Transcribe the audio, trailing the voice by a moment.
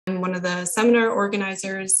I'm one of the seminar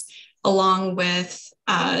organizers, along with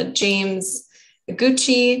James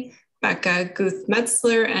Iguchi, Becca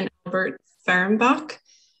Guth-Metzler, and Albert Fehrenbach.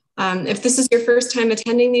 If this is your first time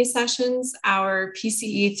attending these sessions, our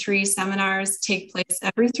PCE3 seminars take place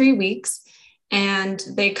every 3 weeks, and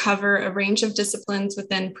they cover a range of disciplines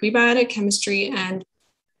within prebiotic chemistry and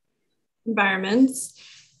environments.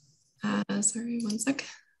 Sorry, one sec.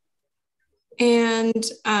 And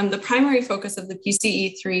the primary focus of the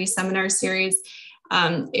PCE3 seminar series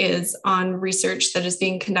is on research that is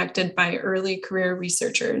being conducted by early career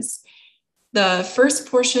researchers. The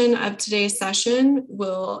first portion of today's session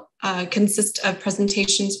will consist of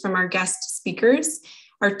presentations from our guest speakers.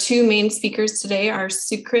 Our two main speakers today are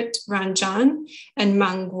Sukrit Ranjan and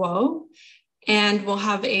Meng, and we'll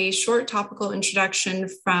have a short topical introduction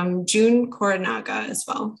from June Korenaga as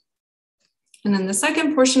well. And then the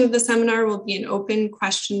second portion of the seminar will be an open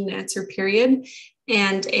question and answer period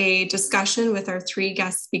and a discussion with our 3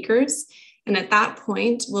 guest speakers. And at that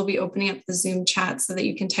point, we'll be opening up the Zoom chat so that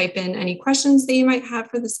you can type in any questions that you might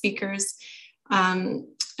have for the speakers. And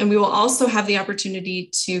we will also have the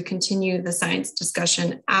opportunity to continue the science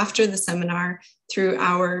discussion after the seminar through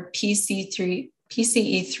our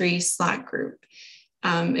PCE3 Slack group.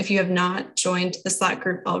 If you have not joined the Slack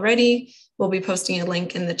group already, we'll be posting a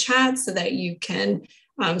link in the chat so that you can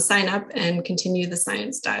sign up and continue the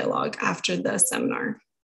science dialogue after the seminar.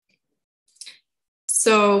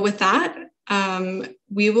 So with that,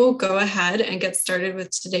 we will go ahead and get started with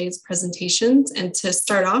today's presentations. And to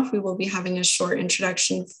start off, we will be having a short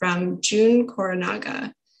introduction from June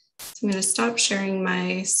Korenaga. So I'm going to stop sharing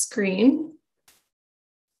my screen.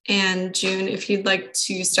 And June, if you'd like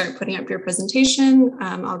to start putting up your presentation,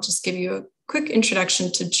 I'll just give you a quick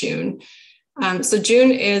introduction to June. So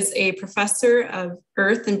June is a professor of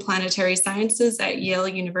Earth and Planetary Sciences at Yale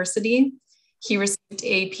University. He received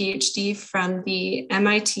a PhD from the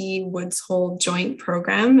MIT Woods Hole Joint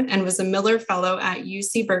Program and was a Miller Fellow at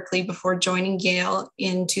UC Berkeley before joining Yale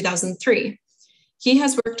in 2003. He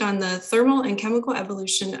has worked on the thermal and chemical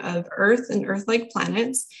evolution of Earth and Earth-like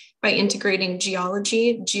planets by integrating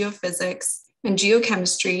geology, geophysics, and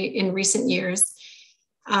geochemistry in recent years.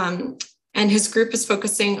 And his group is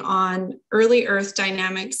focusing on early Earth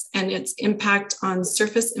dynamics and its impact on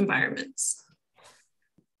surface environments.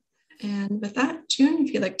 And with that, June,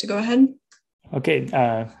 if you'd like to go ahead. Okay,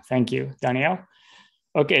 thank you, Danielle.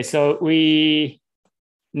 Okay, so we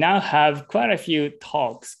now have quite a few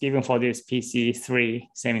talks given for this PC3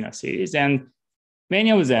 seminar series, and many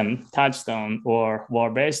of them touched on or were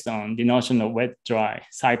based on the notion of wet-dry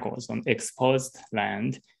cycles on exposed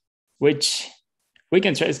land, which we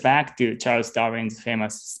can trace back to Charles Darwin's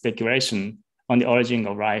famous speculation on the origin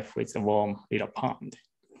of life with a warm little pond.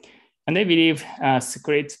 And I believe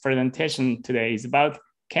Sukrit's presentation today is about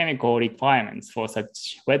chemical requirements for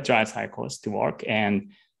such wet-dry cycles to work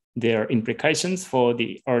and their implications for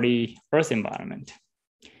the early Earth environment.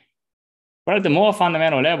 But at the more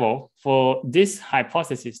fundamental level, for this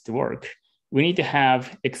hypothesis to work, we need to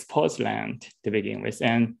have exposed land to begin with,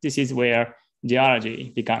 and this is where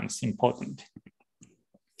geology becomes important.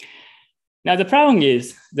 Now, the problem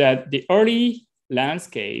is that the early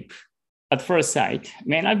landscape at first sight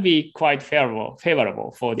may not be quite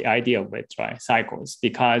favorable for the idea of wet-dry cycles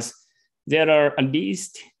because there are at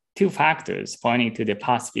least 2 factors pointing to the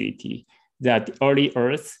possibility that the early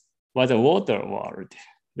Earth was a water world.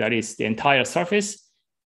 That is, the entire surface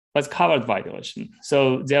was covered by the ocean.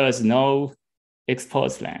 So there was no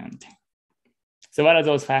exposed land. So what are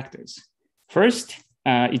those factors? First,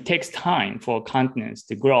 it takes time for continents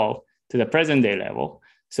to grow to the present day level.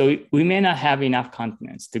 So we may not have enough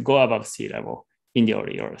continents to go above sea level in the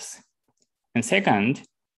early Earth. And second,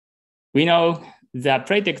 we know that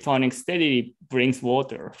plate tectonics steadily brings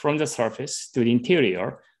water from the surface to the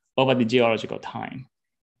interior over the geological time.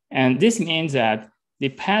 And this means that the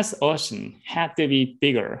past ocean had to be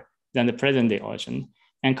bigger than the present day ocean.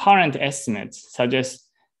 And current estimates suggest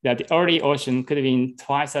that the early ocean could have been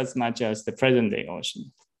twice as much as the present day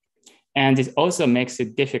ocean. And this also makes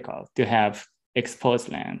it difficult to have exposed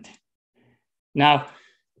land. Now,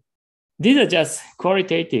 these are just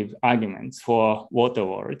qualitative arguments for water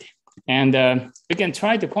world. And we can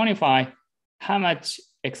try to quantify how much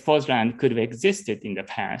exposed land could have existed in the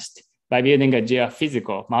past by building a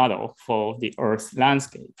geophysical model for the Earth's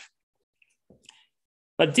landscape.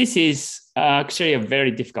 But this is actually a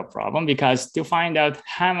very difficult problem because to find out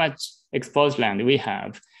how much exposed land we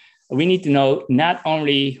have, we need to know not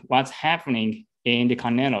only what's happening in the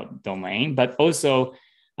continental domain, but also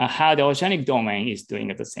how the oceanic domain is doing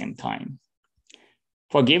at the same time.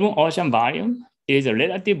 For given ocean volume, it is a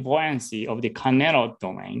relative buoyancy of the continental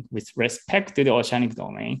domain with respect to the oceanic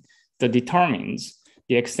domain that determines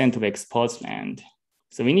the extent of exposed land.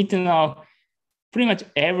 So we need to know pretty much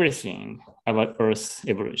everything about Earth's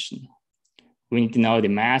evolution. We need to know the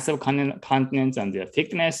mass of continents and their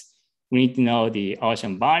thickness. We need to know the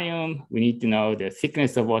ocean volume. We need to know the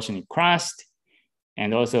thickness of oceanic crust,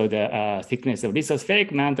 and also the thickness of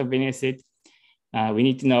lithospheric mantle beneath it. We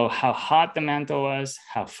need to know how hot the mantle was,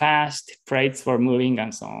 how fast plates were moving,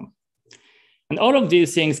 and so on. And all of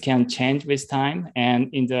these things can change with time. And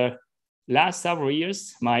in the last several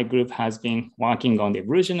years, my group has been working on the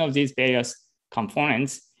evolution of these various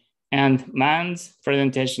components. And Meng's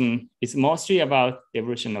presentation is mostly about the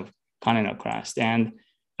evolution of continental crust. And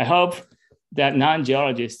I hope that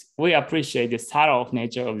non-geologists will appreciate the subtle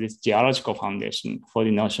nature of this geological foundation for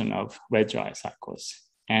the notion of wet-dry cycles.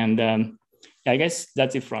 And I guess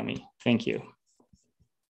that's it from me. Thank you.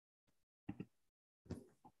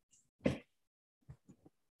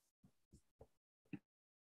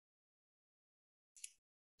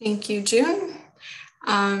 Thank you, June.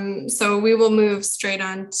 So we will move straight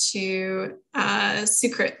on to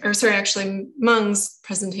Meng's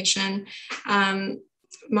presentation.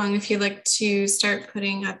 Meng, if you'd like to start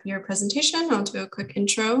putting up your presentation, I'll do a quick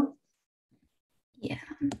intro. Yeah,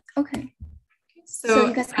 okay. So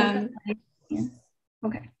you guys can yeah.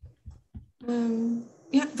 Okay.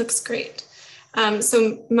 Yeah, looks great.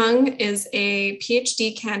 So Meng is a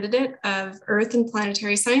PhD candidate of Earth and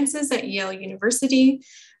Planetary Sciences at Yale University.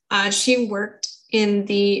 She worked in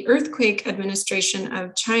the earthquake administration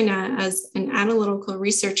of China as an analytical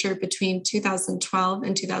researcher between 2012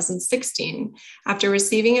 and 2016, after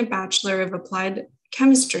receiving a Bachelor of Applied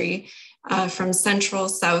Chemistry from Central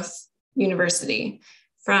South University.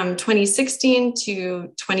 From 2016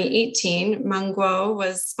 to 2018, Meng Guo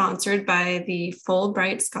was sponsored by the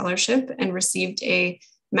Fulbright Scholarship and received a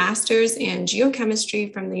master's in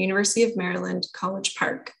geochemistry from the University of Maryland, College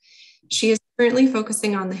Park. She is currently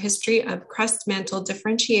focusing on the history of crust mantle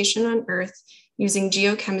differentiation on Earth using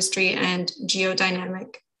geochemistry and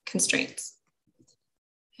geodynamic constraints.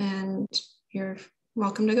 And you're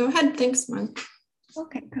welcome to go ahead. Thanks, Meng.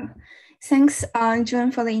 Okay, cool. Thanks,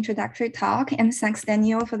 June, for the introductory talk, and thanks,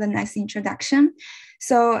 Daniel, for the nice introduction.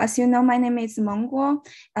 So as you know, my name is Meng Guo.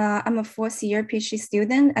 I'm a fourth-year PhD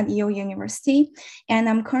student at Yale University, and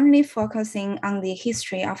I'm currently focusing on the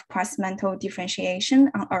history of crust mantle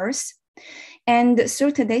differentiation on Earth. And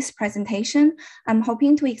through today's presentation, I'm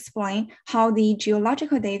hoping to explain how the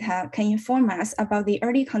geological data can inform us about the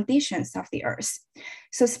early conditions of the Earth.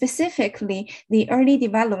 So specifically, the early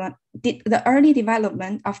development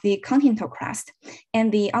of the continental crust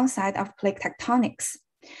and the onset of plate tectonics.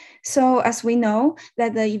 So as we know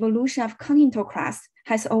that the evolution of continental crust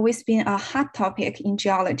has always been a hot topic in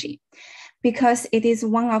geology, because it is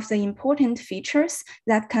one of the important features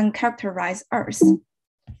that can characterize Earth.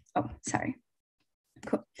 Oh, sorry.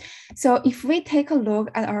 Cool. So if we take a look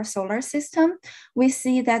at our solar system, we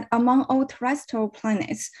see that among all terrestrial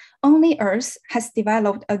planets, only Earth has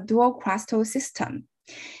developed a dual crustal system.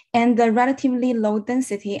 And the relatively low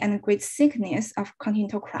density and great thickness of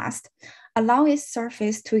continental crust allow its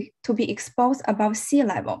surface to be exposed above sea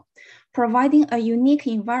level, providing a unique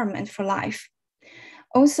environment for life.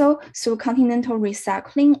 Also, through continental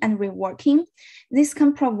recycling and reworking, this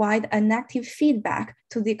can provide a negative feedback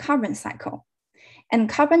to the carbon cycle. And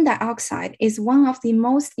carbon dioxide is one of the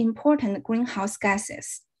most important greenhouse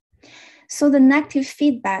gases. So the negative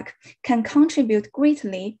feedback can contribute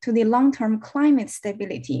greatly to the long-term climate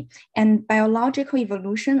stability and biological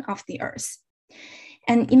evolution of the Earth.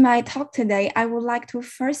 And in my talk today, I would like to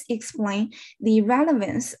first explain the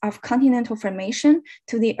relevance of continental formation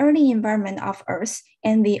to the early environment of Earth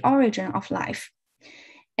and the origin of life.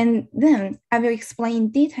 And then I will explain in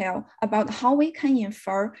detail about how we can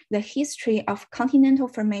infer the history of continental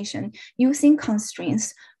formation using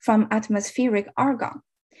constraints from atmospheric argon.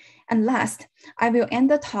 And last, I will end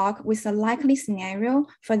the talk with a likely scenario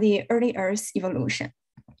for the early Earth evolution.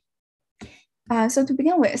 So to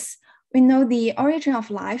begin with, we know the origin of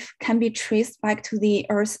life can be traced back to the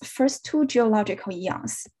Earth's first two geological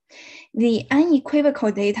eons. The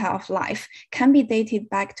unequivocal data of life can be dated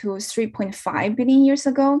back to 3.5 billion years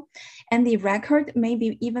ago, and the record may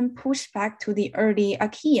be even pushed back to the early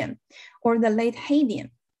Archean or the late Hadean.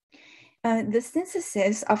 The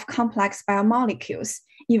synthesis of complex biomolecules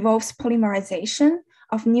involves polymerization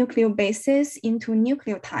of nucleobases into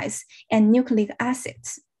nucleotides and nucleic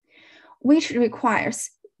acids, which requires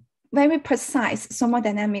very precise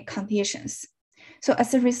thermodynamic conditions. So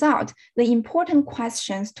as a result, the important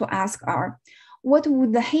questions to ask are, what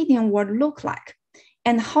would the Hadean world look like?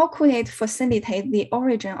 and how could it facilitate the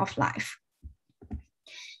origin of life?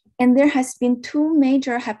 And there has been two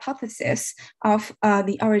major hypotheses of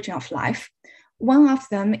the origin of life. One of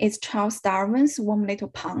them is Charles Darwin's warm little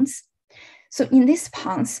ponds. So in these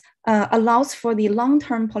ponds, allows for the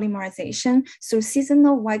long-term polymerization through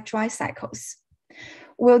seasonal wet-dry cycles.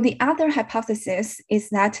 Well, the other hypothesis is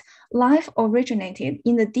that life originated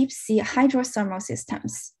in the deep sea hydrothermal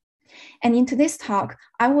systems. And in today's talk,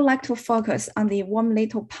 I would like to focus on the warm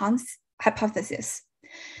little ponds hypothesis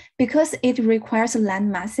because it requires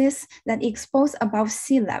land masses that expose above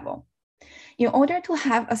sea level. In order to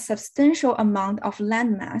have a substantial amount of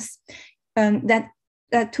land mass that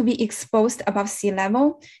to be exposed above sea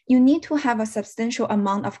level, you need to have a substantial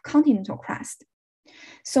amount of continental crust.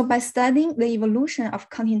 So by studying the evolution of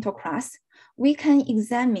continental crust, we can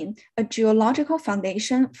examine a geological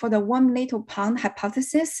foundation for the warm little pond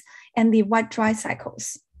hypothesis and the wet-dry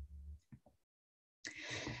cycles.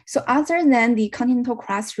 So other than the continental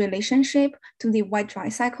crust relationship to the wet-dry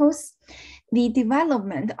cycles, the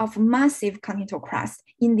development of massive continental crust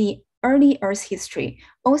in the early Earth history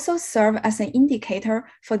also serve as an indicator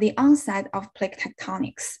for the onset of plate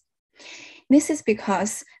tectonics. This is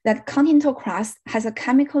because that continental crust has a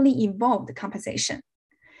chemically evolved composition,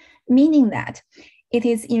 meaning that it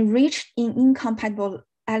is enriched in incompatible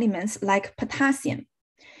elements like potassium.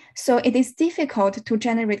 So it is difficult to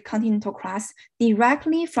generate continental crust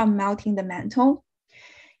directly from melting the mantle.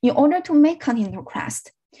 In order to make continental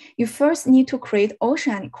crust, you first need to create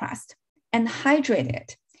oceanic crust and hydrate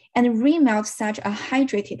it and remelt such a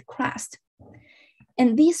hydrated crust.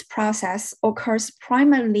 And this process occurs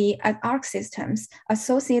primarily at arc systems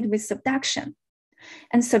associated with subduction.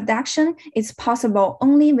 And subduction is possible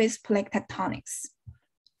only with plate tectonics.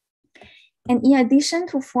 And in addition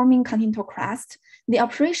to forming continental crust, the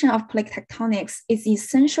operation of plate tectonics is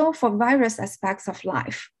essential for various aspects of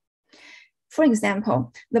life. For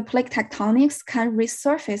example, the plate tectonics can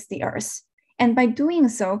resurface the Earth, and by doing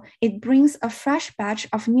so, it brings a fresh batch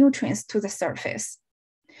of nutrients to the surface.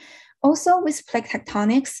 Also, with plate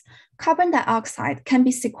tectonics, carbon dioxide can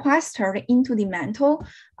be sequestered into the mantle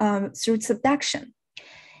through subduction.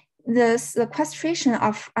 The sequestration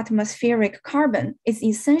of atmospheric carbon is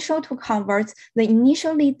essential to convert the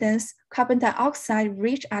initially dense carbon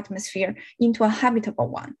dioxide-rich atmosphere into a habitable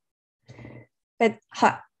one. But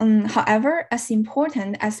however, as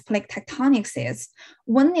important as plate tectonics is,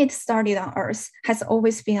 when it started on Earth has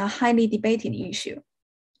always been a highly debated issue.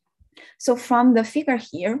 So from the figure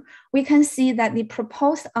here, we can see that the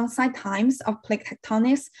proposed onset times of plate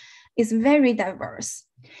tectonics is very diverse.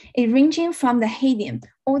 It ranging from the Hadean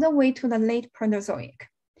all the way to the late Proterozoic.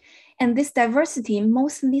 And this diversity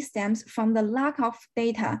mostly stems from the lack of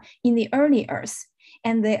data in the early Earth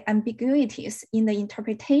and the ambiguities in the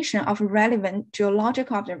interpretation of relevant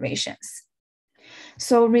geological observations.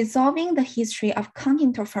 So resolving the history of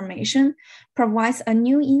continental formation provides a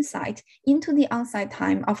new insight into the onset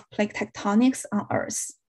time of plate tectonics on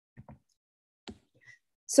Earth.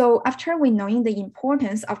 So after we knowing the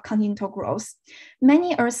importance of continental growth,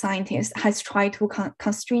 many Earth scientists has tried to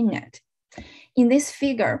constrain it. In this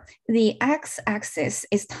figure, the x-axis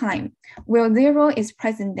is time, where 0 is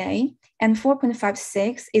present day and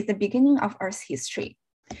 4.56 is the beginning of Earth's history.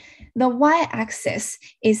 The y-axis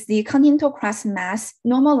is the continental crust mass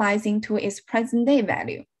normalizing to its present day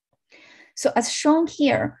value. So as shown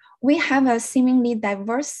here, we have a seemingly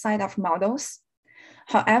diverse set of models.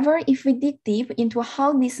 However, if we dig deep into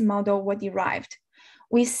how these models were derived,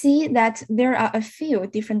 we see that there are a few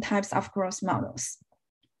different types of growth models.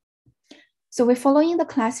 So we're following the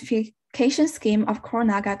classification scheme of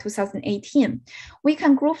Korenaga 2018. We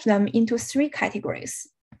can group them into 3 categories: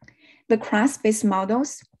 the crust-based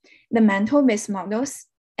models, the mantle-based models,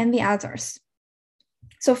 and the others.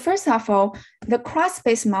 So first of all, the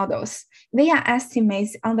crust-based models, they are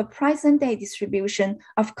estimates on the present-day distribution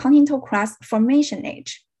of continental crust formation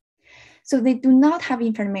age. So they do not have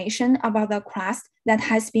information about the crust that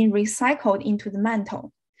has been recycled into the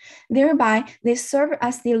mantle. Thereby, they serve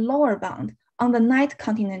as the lower bound on the net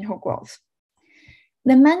continental growth.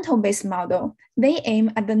 The mantle-based model, they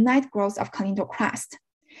aim at the net growth of continental crust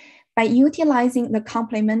by utilizing the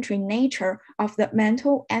complementary nature of the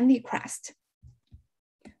mantle and the crust.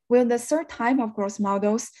 While the third type of growth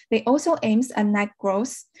models, they also aims at net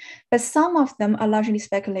growth, but some of them are largely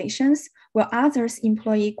speculations, while others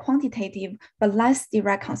employ quantitative but less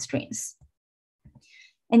direct constraints.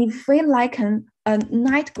 And if we liken a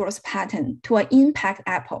net growth pattern to an impact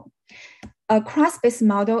apple, a crust-based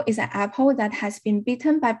model is an apple that has been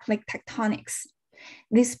bitten by plate tectonics.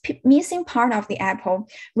 This missing part of the apple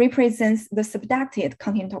represents the subducted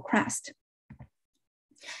continental crust.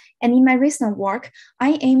 And in my recent work,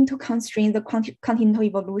 I aim to constrain the continental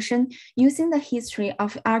evolution using the history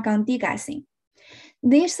of argon degassing.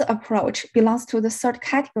 This approach belongs to the third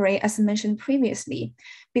category as mentioned previously,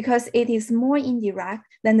 because it is more indirect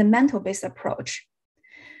than the mantle-based approach.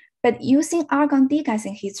 But using argon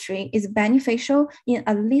degassing history is beneficial in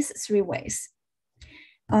at least 3 ways.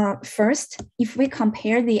 First, if we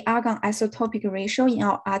compare the argon isotopic ratio in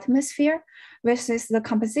our atmosphere versus the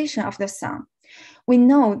composition of the sun, we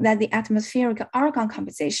know that the atmospheric argon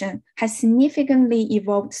composition has significantly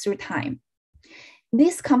evolved through time.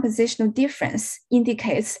 This compositional difference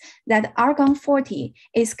indicates that argon-40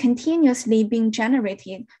 is continuously being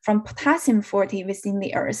generated from potassium-40 within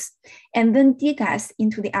the Earth, and then degassed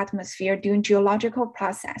into the atmosphere during geological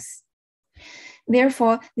process.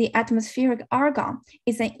 Therefore, the atmospheric argon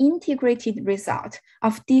is an integrated result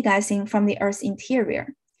of degassing from the Earth's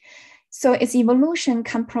interior. So its evolution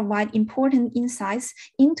can provide important insights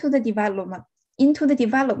into the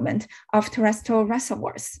development of terrestrial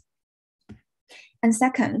reservoirs. And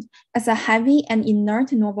second, as a heavy and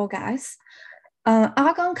inert noble gas,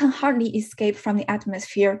 argon can hardly escape from the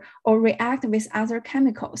atmosphere or react with other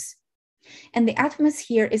chemicals. And the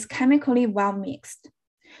atmosphere is chemically well mixed.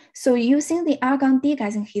 So using the argon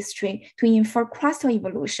degassing history to infer crustal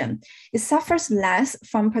evolution, it suffers less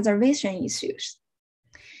from preservation issues.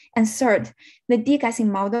 And third, the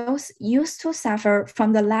degassing models used to suffer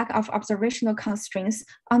from the lack of observational constraints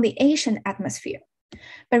on the ancient atmosphere.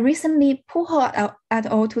 But recently, Puho et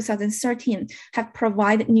al. 2013 have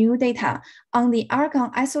provided new data on the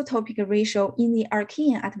argon isotopic ratio in the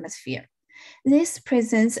Archean atmosphere. This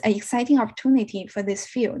presents an exciting opportunity for this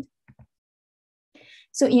field.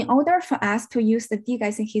 So in order for us to use the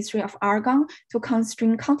degassing history of argon to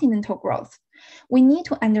constrain continental growth, we need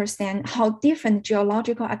to understand how different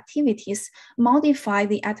geological activities modify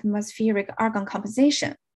the atmospheric argon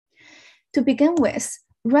composition. To begin with,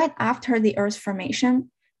 right after the Earth's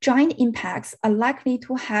formation, giant impacts are likely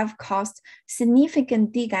to have caused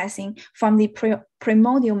significant degassing from the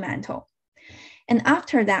primordial mantle. And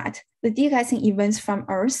after that, the degassing events from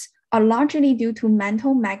Earth are largely due to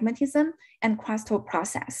mantle magmatism and crustal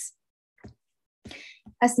process.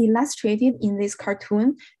 As illustrated in this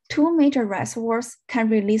cartoon, 2 major reservoirs can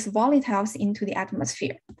release volatiles into the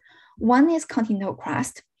atmosphere. One is continental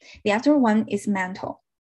crust, the other one is mantle.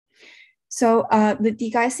 So the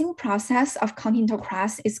degassing process of continental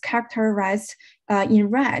crust is characterized in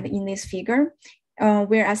red in this figure,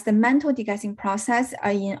 whereas the mantle degassing process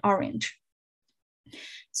are in orange.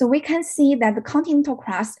 So we can see that the continental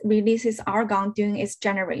crust releases argon during its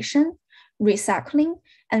generation, recycling,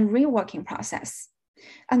 and reworking process.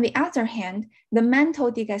 On the other hand, the mantle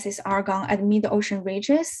degasses argon at mid-ocean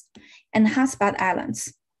ridges and hotspot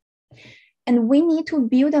islands. And we need to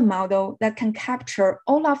build a model that can capture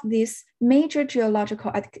all of these major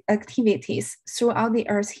geological activities throughout the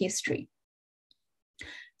Earth's history.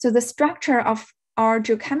 So the structure of our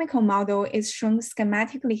geochemical model is shown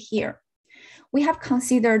schematically here. We have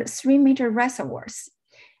considered 3 major reservoirs: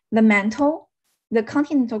 the mantle, the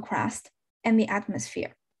continental crust, and the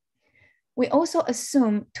atmosphere. We also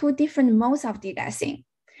assume 2 different modes of degassing.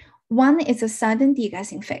 One is a sudden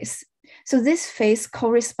degassing phase. So this phase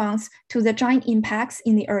corresponds to the giant impacts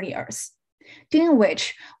in the early Earth, during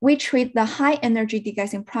which we treat the high energy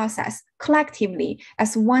degassing process collectively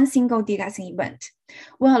as one single degassing event,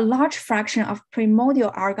 when a large fraction of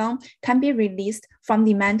primordial argon can be released from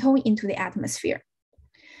the mantle into the atmosphere.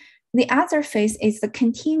 The other phase is the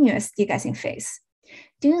continuous degassing phase.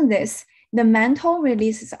 During this, the mantle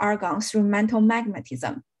releases argon through mantle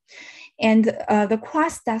magmatism, and the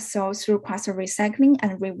crust does so through crustal recycling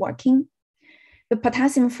and reworking. The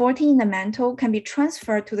potassium-40 in the mantle can be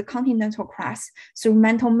transferred to the continental crust through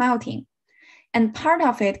mantle melting, and part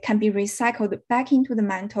of it can be recycled back into the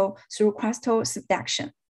mantle through crustal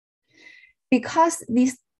subduction. Because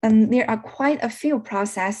there are quite a few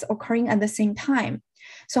processes occurring at the same time,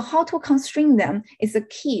 so how to constrain them is the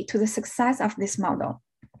key to the success of this model.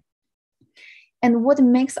 And what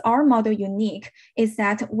makes our model unique is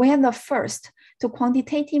that we're the first to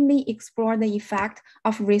quantitatively explore the effect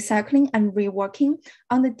of recycling and reworking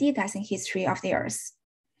on the degassing history of the Earth.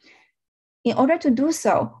 In order to do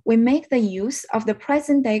so, we make the use of the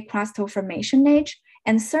present-day crustal formation age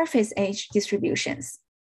and surface age distributions.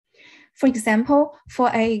 For example, for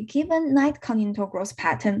a given night continental growth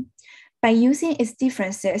pattern, by using its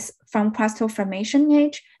differences from crustal formation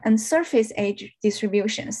age and surface age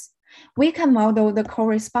distributions, we can model the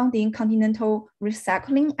corresponding continental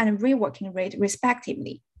recycling and reworking rate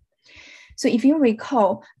respectively. So if you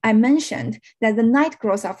recall, I mentioned that the night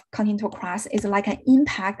growth of continental crust is like an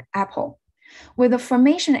impact apple. where the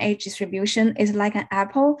formation age distribution is like an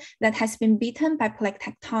apple that has been beaten by plate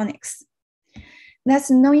tectonics. Thus,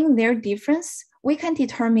 knowing their difference, we can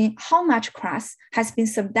determine how much crust has been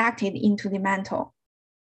subducted into the mantle.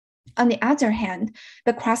 On the other hand,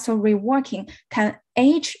 the crustal reworking can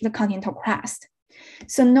age the continental crust.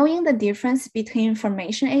 So knowing the difference between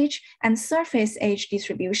formation age and surface age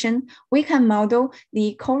distribution, we can model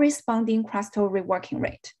the corresponding crustal reworking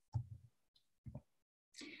rate.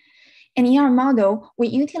 And in our model, we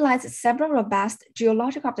utilize several robust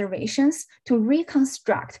geologic observations to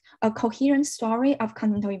reconstruct a coherent story of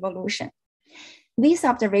continental evolution. These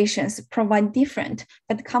observations provide different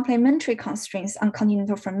but complementary constraints on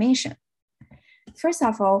continental formation. First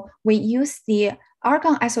of all, we use the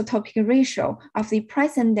argon isotopic ratio of the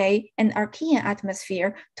present-day and Archean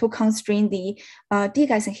atmosphere to constrain the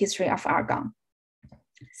degassing history of argon.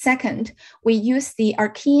 Second, we use the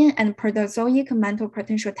Archean and Proterozoic mantle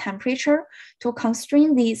potential temperature to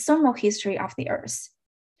constrain the thermal history of the Earth.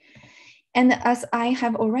 And as I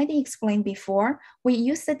have already explained before, we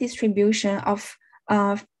use the distribution of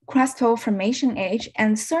crustal formation age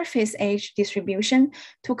and surface age distribution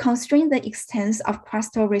to constrain the extent of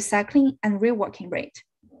crustal recycling and reworking rate.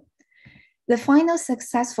 The final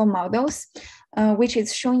successful models, which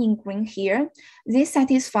is shown in green here, they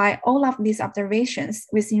satisfy all of these observations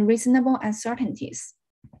within reasonable uncertainties.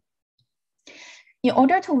 In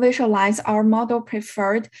order to visualize our model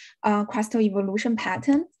preferred crustal evolution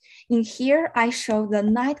pattern, in here I show the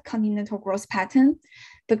night continental growth pattern,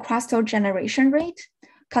 the crustal generation rate,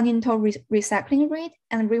 continental recycling rate,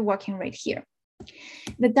 and reworking rate here.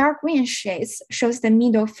 The dark green shades shows the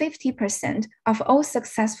middle 50% of all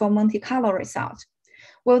successful Monte Carlo results,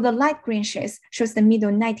 while the light green shades shows the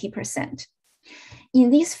middle 90%. In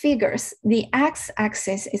these figures, the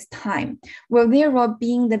x-axis is time, with 0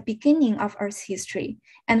 being the beginning of Earth's history,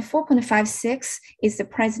 and 4.56 is the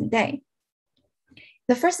present day.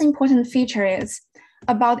 The first important feature is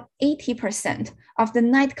about 80% of the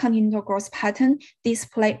night continental growth pattern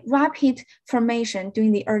display rapid formation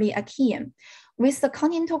during the early Archean, with the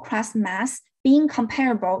continental crust mass being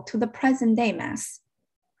comparable to the present day mass.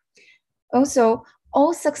 Also,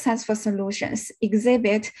 all successful solutions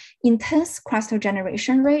exhibit intense crustal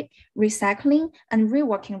generation rate, recycling, and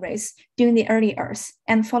reworking rates during the early Earth,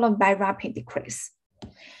 and followed by rapid decrease.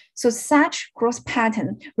 So such growth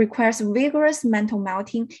pattern requires vigorous mantle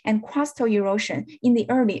melting and crustal erosion in the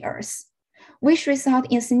early Earth, which result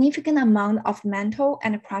in a significant amount of mantle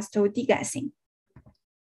and crustal degassing.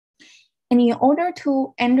 And in order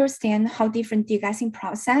to understand how different degassing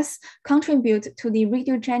processes contribute to the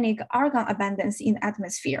radiogenic argon abundance in the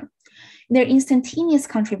atmosphere, their instantaneous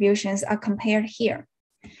contributions are compared here.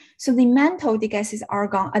 So the mantle degasses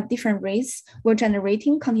argon at different rates while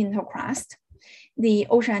generating continental crust, the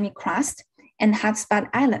oceanic crust, and hotspot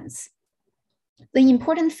islands. The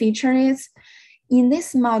important feature is, in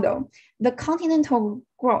this model, the continental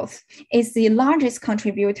growth is the largest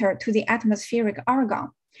contributor to the atmospheric argon,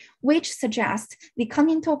 which suggests the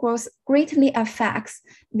continental growth greatly affects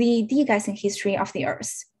the degassing history of the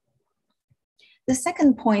Earth. The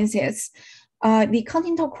second point is, the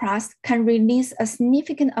continental crust can release a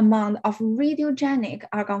significant amount of radiogenic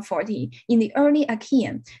argon-40 in the early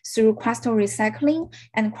Archean through crustal recycling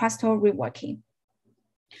and crustal reworking.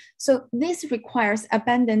 So this requires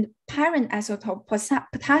abundant parent isotope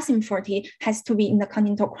potassium-40 has to be in the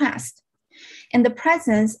continental crust. And the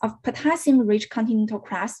presence of potassium-rich continental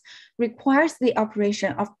crust requires the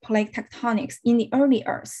operation of plate tectonics in the early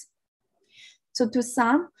Earth. So to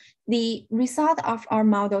sum, the result of our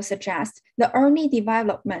model suggests the early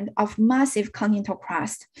development of massive continental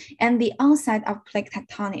crust and the onset of plate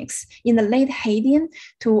tectonics in the late Hadean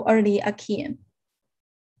to early Archean.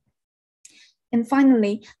 And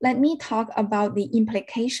finally, let me talk about the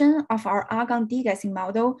implication of our argon degassing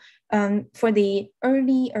model for the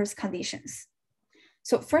early Earth conditions.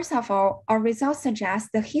 So first of all, our results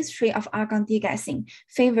suggest the history of argon degassing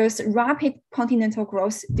favors rapid continental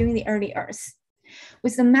growth during the early Earth,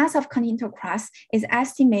 with the mass of continental crust is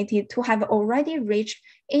estimated to have already reached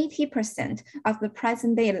 80% of the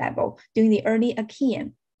present day level during the early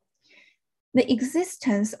Archean. The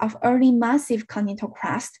existence of early massive continental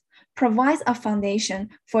crust provides a foundation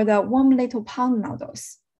for the warm little pond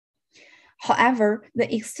models. However,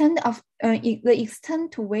 the extent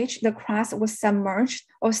to which the crust was submerged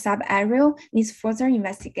or subaerial needs further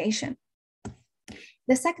investigation.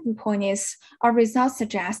 The second point is, our results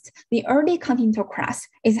suggest the early continental crust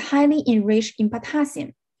is highly enriched in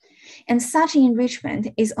potassium, and such enrichment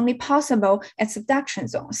is only possible at subduction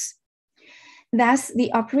zones. Thus,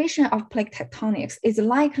 the operation of plate tectonics is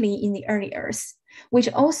likely in the early Earth, which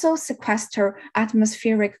also sequester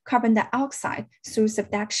atmospheric carbon dioxide through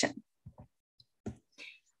subduction.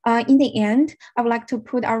 In the end, I would like to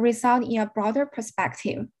put our result in a broader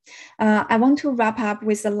perspective. I want to wrap up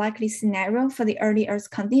with a likely scenario for the early Earth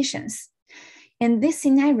conditions. And this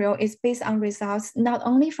scenario is based on results not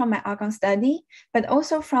only from my argon study, but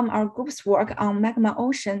also from our group's work on magma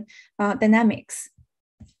ocean dynamics.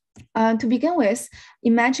 To begin with,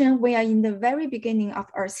 imagine we are in the very beginning of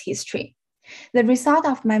Earth's history. The result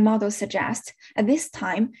of my model suggests at this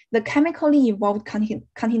time, the chemically evolved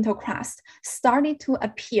continental crust started to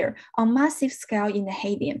appear on massive scale in the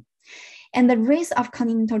Hadean. And the rates of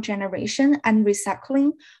continental generation and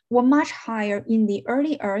recycling were much higher in the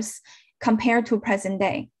early Earth compared to present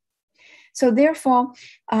day. So therefore,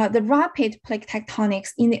 the rapid plate tectonics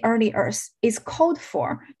in the early Earth is called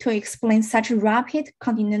for to explain such rapid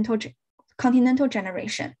continental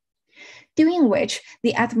generation, during which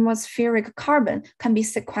the atmospheric carbon can be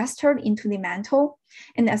sequestered into the mantle.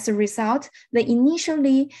 And as a result, the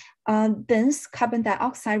initially dense carbon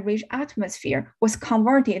dioxide-rich atmosphere was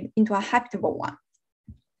converted into a habitable one.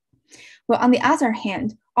 Well, on the other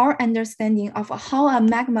hand, our understanding of how a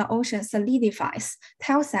magma ocean solidifies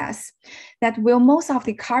tells us that while most of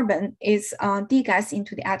the carbon is degassed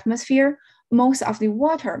into the atmosphere, most of the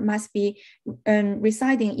water must be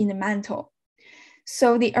residing in the mantle.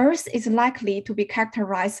 So the Earth is likely to be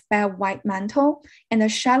characterized by a white mantle and a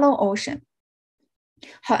shallow ocean.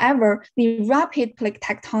 However, the rapid plate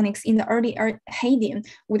tectonics in the early Hadean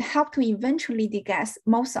would help to eventually degas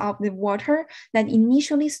most of the water that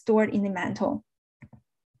initially stored in the mantle.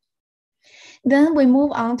 Then we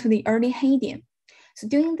move on to the early Hadean. So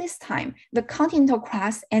during this time, the continental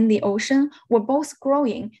crust and the ocean were both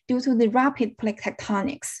growing due to the rapid plate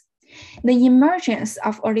tectonics. The emergence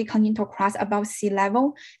of early continental crust above sea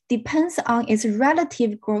level depends on its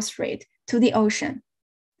relative growth rate to the ocean.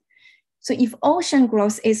 So if ocean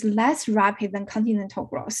growth is less rapid than continental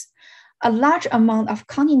growth, a large amount of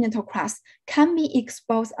continental crust can be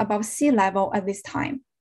exposed above sea level at this time.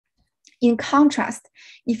 In contrast,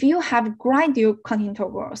 if you have gradual continental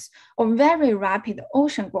growth or very rapid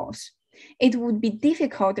ocean growth, it would be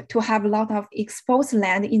difficult to have a lot of exposed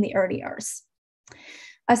land in the early Earth.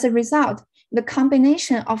 As a result, the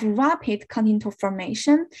combination of rapid continental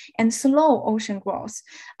formation and slow ocean growth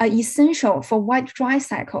are essential for wet dry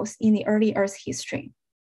cycles in the early Earth history.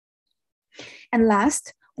 And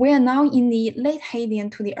last, we are now in the late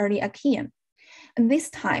Hadean to the early Archean. And this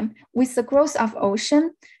time, with the growth of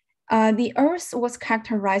ocean, the Earth was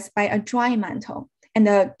characterized by a dry mantle and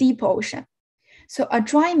a deep ocean. So a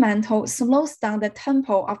dry mantle slows down the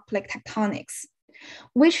tempo of plate tectonics,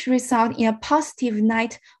 which result in a positive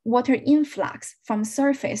net water influx from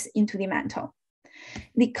surface into the mantle.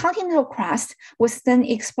 The continental crust was then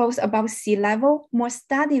exposed above sea level more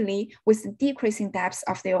steadily with the decreasing depths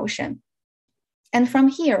of the ocean. And from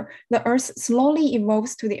here, the Earth slowly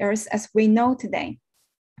evolves to the Earth as we know today.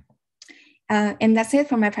 And that's it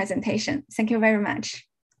for my presentation. Thank you very much.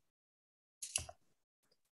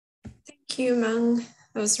 Thank you, Meng.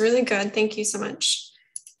 That was really good. Thank you so much.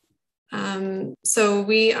 So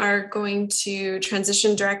we are going to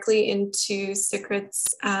transition directly into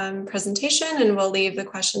Sukrit's presentation, and we'll leave the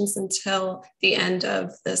questions until the end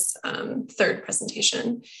of this third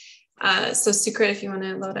presentation. So Sukrit, if you want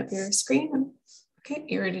to load up your screen. Okay,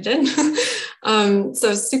 you already did.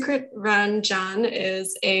 So Sukrit Ranjan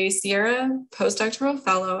is a Sierra postdoctoral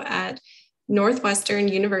fellow at Northwestern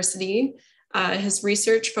University. His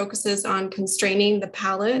research focuses on constraining the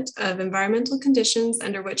palette of environmental conditions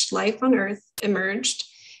under which life on Earth emerged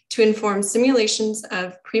to inform simulations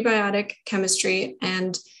of prebiotic chemistry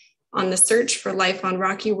and on the search for life on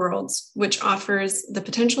rocky worlds, which offers the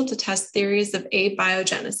potential to test theories of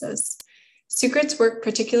abiogenesis. Sukrit's work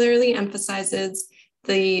particularly emphasizes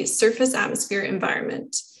the surface atmosphere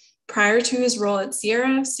environment. Prior to his role at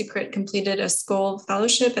Sierra, Sukrit completed a Skoll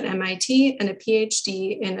Fellowship at MIT and a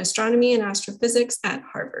PhD in astronomy and astrophysics at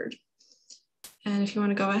Harvard. And if you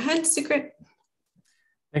want to go ahead, Sukrit.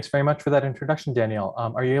 Thanks very much for that introduction, Danielle.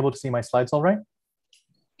 Are you able to see my slides all right?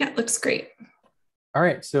 Yeah, it looks great. All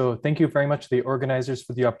right, so thank you very much to the organizers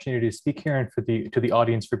for the opportunity to speak here and to the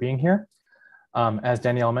audience for being here. As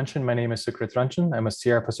Danielle mentioned, my name is Sukrit Ranjan. I'm a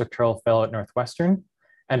Sierra postdoctoral fellow at Northwestern.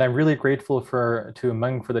 And I'm really grateful to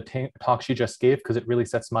Meng for the talk she just gave, because it really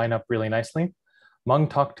sets mine up really nicely. Meng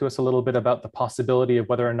talked to us a little bit about the possibility of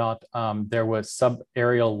whether or not there was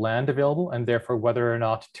subaerial land available, and therefore whether or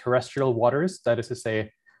not terrestrial waters, that is to say,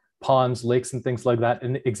 ponds, lakes, and things like that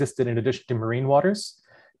existed in addition to marine waters.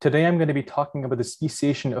 Today, I'm going to be talking about the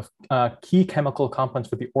speciation of key chemical compounds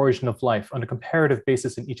for the origin of life on a comparative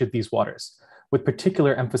basis in each of these waters. with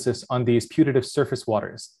particular emphasis on these putative surface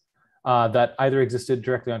waters that either existed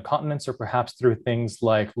directly on continents or perhaps through things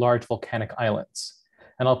like large volcanic islands.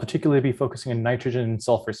 And I'll particularly be focusing on nitrogen and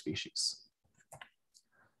sulfur species.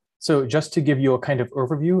 So just to give you a kind of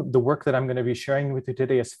overview, the work that I'm going to be sharing with you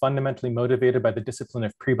today is fundamentally motivated by the discipline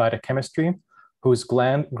of prebiotic chemistry, whose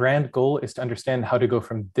grand goal is to understand how to go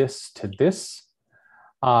from this to this.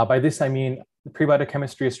 By this, I mean prebiotic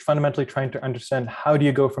chemistry is fundamentally trying to understand how do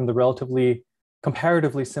you go from the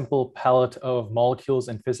comparatively simple palette of molecules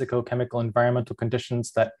and physico-chemical environmental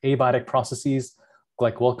conditions that abiotic processes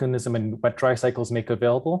like volcanism and wet-dry cycles make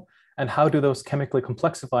available, and how do those chemically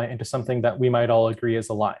complexify into something that we might all agree is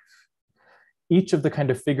alive. Each of the kind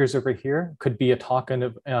of figures over here could be a talk in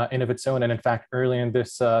of its own, and in fact, early in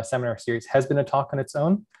this seminar series has been a talk on its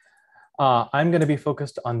own. I'm going to be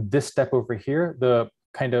focused on this step over here, the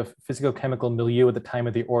kind of physico-chemical milieu at the time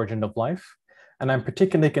of the origin of life. And I'm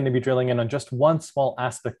particularly going to be drilling in on just one small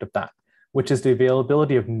aspect of that, which is the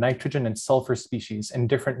availability of nitrogen and sulfur species in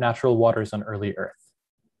different natural waters on early Earth.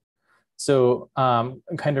 So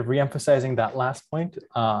kind of re-emphasizing that last point,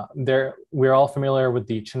 we're all familiar with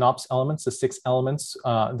the CHNOPS elements, the 6 elements,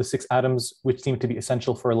 the 6 atoms, which seem to be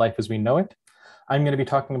essential for life as we know it. I'm going to be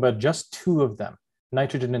talking about just 2 of them,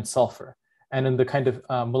 nitrogen and sulfur, and in the kind of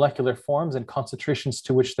molecular forms and concentrations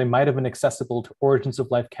to which they might have been accessible to origins of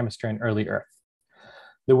life chemistry on early Earth.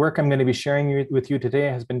 The work I'm going to be sharing with you today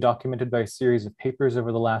has been documented by a series of papers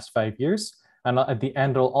over the last 5 years. And at the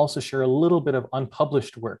end, I'll also share a little bit of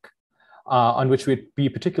unpublished work on which we'd be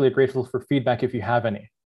particularly grateful for feedback if you have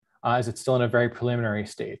any, as it's still in a very preliminary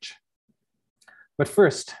stage. But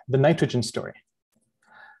first, the nitrogen story.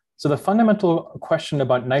 So the fundamental question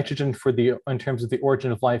about nitrogen in terms of the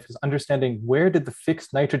origin of life is understanding where did the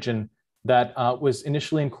fixed nitrogen that was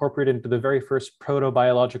initially incorporated into the very first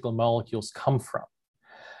protobiological molecules come from.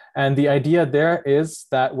 And the idea there is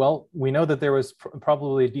that, well, we know that there was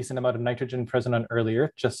probably a decent amount of nitrogen present on early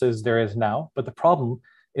Earth, just as there is now. But the problem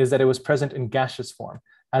is that it was present in gaseous form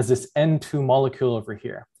as this N2 molecule over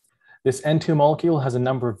here. This N2 molecule has a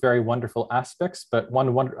number of very wonderful aspects, but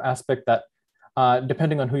one aspect that,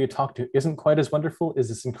 depending on who you talk to, isn't quite as wonderful is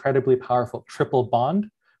this incredibly powerful triple bond,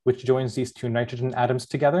 which joins these 2 nitrogen atoms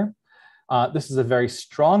together. This is a very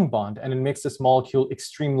strong bond, and it makes this molecule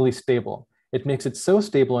extremely stable. It makes it so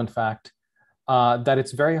stable, in fact, that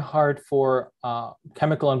it's very hard for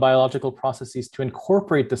chemical and biological processes to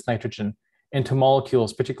incorporate this nitrogen into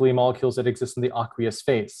molecules, particularly molecules that exist in the aqueous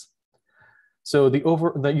phase. So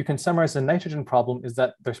you can summarize the nitrogen problem is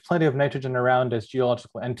that there's plenty of nitrogen around as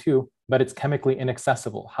geological N2, but it's chemically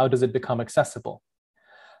inaccessible. How does it become accessible?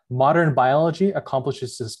 Modern biology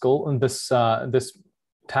accomplishes this goal and this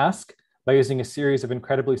task by using a series of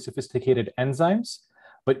incredibly sophisticated enzymes.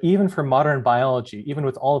 But even for modern biology, even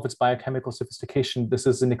with all of its biochemical sophistication, this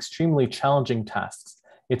is an extremely challenging task.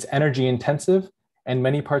 It's energy intensive, and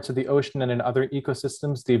many parts of the ocean and in other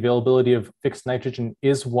ecosystems, the availability of fixed nitrogen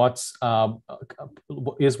is what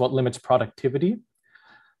limits productivity,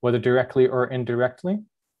 whether directly or indirectly.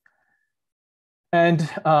 And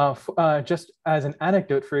just as an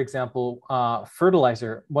anecdote, for example,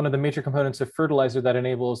 fertilizer, one of the major components of fertilizer that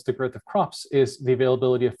enables the growth of crops is the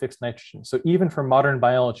availability of fixed nitrogen. So even for modern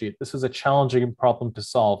biology, this is a challenging problem to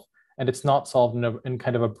solve, and it's not solved in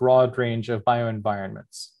kind of a broad range of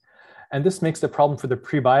bioenvironments. And this makes the problem for the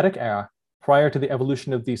prebiotic era, prior to the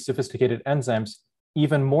evolution of these sophisticated enzymes,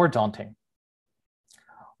 even more daunting.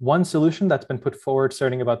 One solution that's been put forward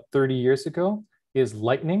starting about 30 years ago is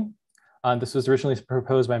lightning. This was originally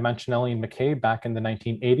proposed by Mancinelli and McKay back in the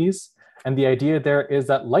 1980s. And the idea there is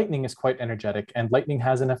that lightning is quite energetic, and lightning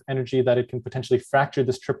has enough energy that it can potentially fracture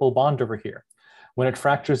this triple bond over here. When it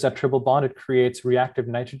fractures that triple bond, it creates reactive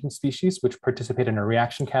nitrogen species, which participate in a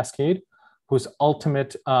reaction cascade, whose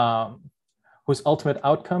ultimate outcome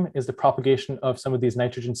is the propagation of some of these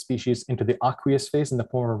nitrogen species into the aqueous phase in the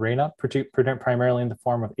form of RNA, primarily in the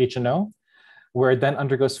form of HNO, where it then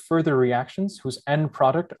undergoes further reactions whose end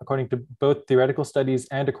product, according to both theoretical studies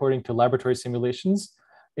and according to laboratory simulations,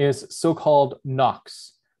 is so-called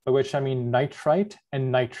NOx, by which I mean nitrite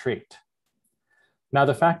and nitrate. Now,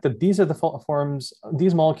 the fact that these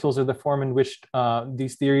molecules are the form in which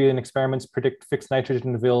these theory and experiments predict fixed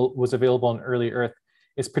nitrogen was available on early Earth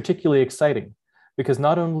is particularly exciting, because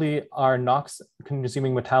not only are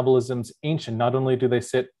NOx-consuming metabolisms ancient, not only do they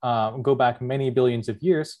go back many billions of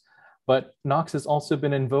years, but NOx has also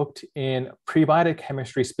been invoked in prebiotic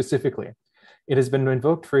chemistry specifically. It has been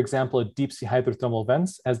invoked, for example, at deep sea hydrothermal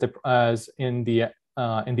vents as in the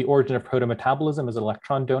origin of protometabolism as an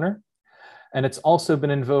electron donor. And it's also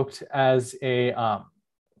been invoked as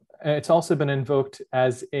it's also been invoked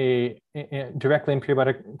as directly in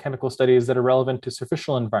periodic chemical studies that are relevant to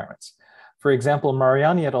superficial environments. For example,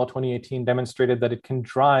 Mariani et al. 2018 demonstrated that it can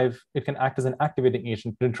act as an activating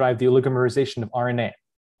agent to drive the oligomerization of RNA.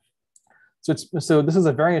 So this is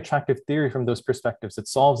a very attractive theory from those perspectives. It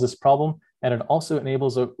solves this problem, and it also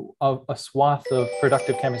enables a swath of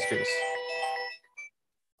productive chemistries.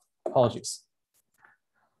 Apologies.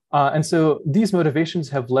 And so these motivations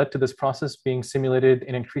have led to this process being simulated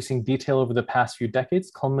in increasing detail over the past few decades,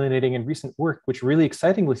 culminating in recent work, which really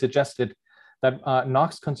excitingly suggested that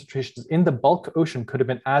NOx concentrations in the bulk ocean could have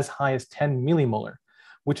been as high as 10 millimolar,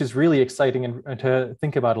 which is really exciting and to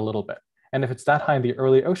think about a little bit. And if it's that high in the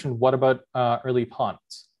early ocean, what about early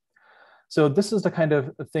ponds? So this is the kind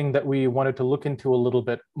of thing that we wanted to look into a little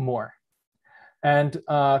bit more. And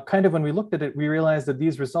kind of when we looked at it, we realized that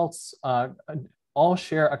these results all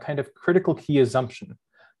share a kind of critical key assumption,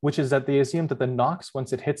 which is that they assume that the NOx,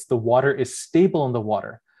 once it hits the water, is stable in the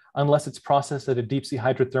water, unless it's processed at a deep sea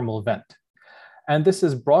hydrothermal vent. And this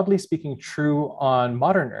is broadly speaking true on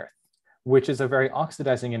modern Earth, which is a very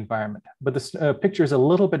oxidizing environment. But this picture is a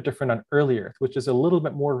little bit different on early Earth, which is a little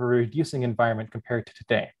bit more of a reducing environment compared to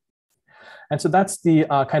today. And so that's the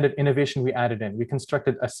kind of innovation we added in. We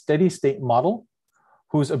constructed a steady state model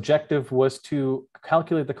whose objective was to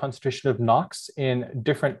calculate the concentration of NOx in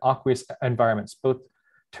different aqueous environments, both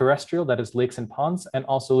terrestrial, that is lakes and ponds, and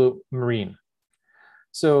also marine.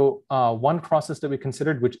 So one process that we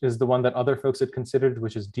considered, which is the one that other folks had considered,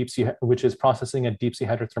 which is processing at deep sea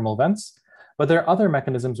hydrothermal vents. But there are other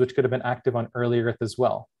mechanisms which could have been active on early Earth as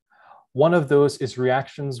well. One of those is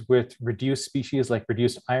reactions with reduced species like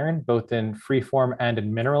reduced iron, both in free form and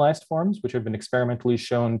in mineralized forms, which have been experimentally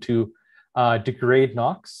shown to degrade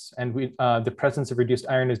NOx. And the presence of reduced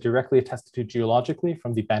iron is directly attested to geologically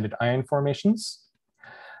from the banded iron formations,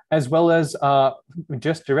 as well as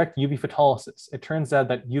just direct UV photolysis. It turns out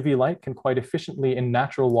that UV light can quite efficiently in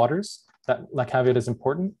natural waters, that caveat is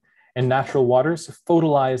important, in natural waters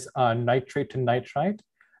photolyze nitrate to nitrite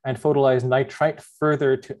and photolyze nitrite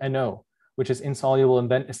further to NO, which is insoluble and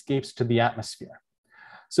then escapes to the atmosphere.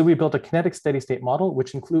 So we built a kinetic steady state model,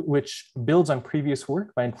 which builds on previous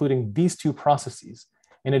work by including these two processes,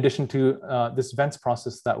 in addition to this vents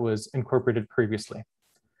process that was incorporated previously.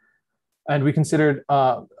 And we considered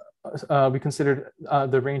the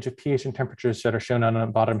range of pH and temperatures that are shown on the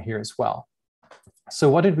bottom here as well. So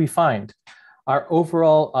what did we find? Our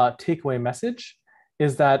overall takeaway message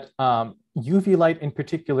is that UV light in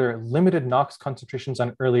particular limited NOx concentrations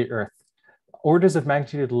on early Earth, orders of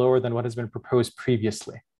magnitude lower than what has been proposed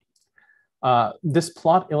previously. This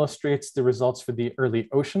plot illustrates the results for the early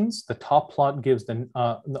oceans. The top plot gives on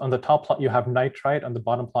the top plot you have nitrite, on the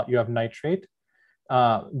bottom plot you have nitrate.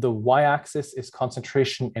 The y-axis is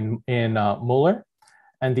concentration in molar,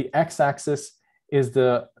 and the x-axis is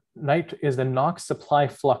the NOx supply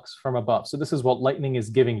flux from above. So this is what lightning is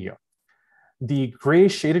giving you. The gray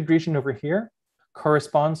shaded region over here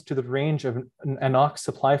corresponds to the range of NOx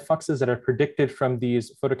supply fluxes that are predicted from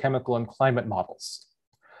these photochemical and climate models,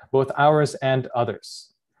 both ours and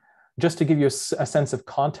others. Just to give you a sense of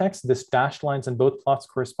context, this dashed lines in both plots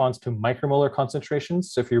corresponds to micromolar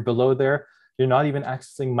concentrations. So if you're below there, you're not even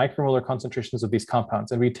accessing micromolar concentrations of these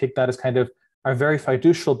compounds. And we take that as kind of our very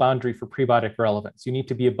fiducial boundary for prebiotic relevance. You need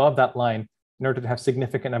to be above that line in order to have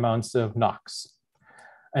significant amounts of NOx.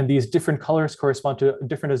 And these different colors correspond to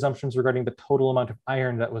different assumptions regarding the total amount of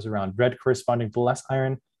iron that was around. Red corresponding to less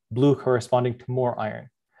iron, blue corresponding to more iron.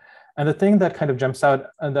 And the thing that kind of jumps out,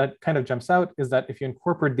 is that if you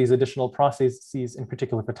incorporate these additional processes, in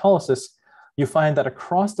particular photolysis, you find that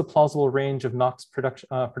across the plausible range of NOx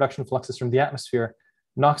production fluxes from the atmosphere,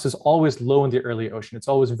 NOx is always low in the early ocean. It's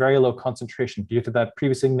always very low concentration due to that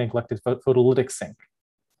previously neglected photolytic sink.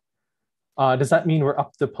 Does that mean we're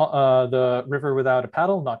up the river without a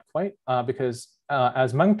paddle? Not quite, because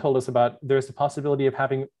as Meng told us about, there's the possibility of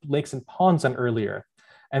having lakes and ponds on early Earth.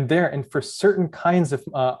 And for certain kinds of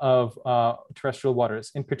terrestrial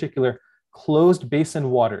waters, in particular, closed basin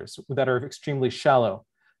waters that are extremely shallow,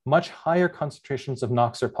 much higher concentrations of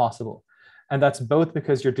NOx are possible. And that's both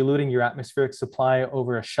because you're diluting your atmospheric supply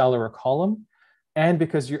over a shallower column, and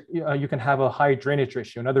because you can have a high drainage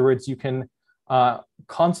ratio. In other words, you can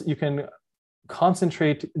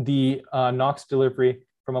concentrate the NOx delivery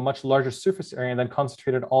from a much larger surface area and then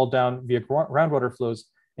concentrate it all down via groundwater flows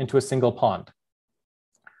into a single pond.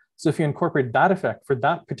 So if you incorporate that effect for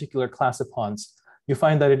that particular class of ponds, you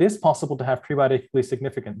find that it is possible to have prebiotically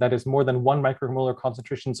significant, that is more than 1 micromolar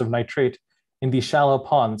concentrations of nitrate in these shallow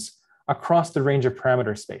ponds across the range of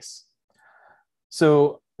parameter space.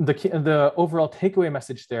 So the overall takeaway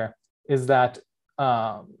message there is that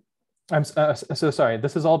I'm so sorry.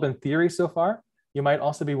 This has all been theory so far. You might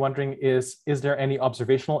also be wondering, is there any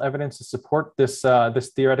observational evidence to support this,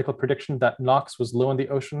 this theoretical prediction that NOx was low in the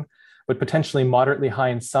ocean, but potentially moderately high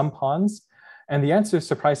in some ponds? And the answer,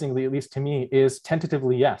 surprisingly, at least to me, is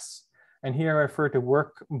tentatively yes. And here I refer to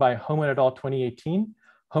work by Homan et al. 2018.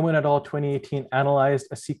 Homan et al. 2018 analyzed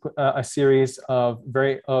a series of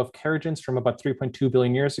kerogens from about 3.2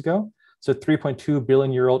 billion years ago. So 3.2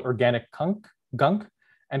 billion year old organic gunk,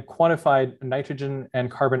 and quantified nitrogen and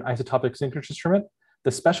carbon isotopic signatures from it.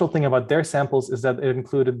 The special thing about their samples is that it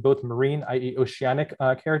included both marine, i.e. oceanic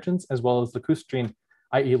kerogens, as well as lacustrine,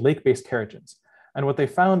 i.e. lake-based kerogens. And what they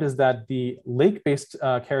found is that the lake-based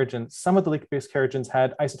kerogens, some of the lake-based kerogens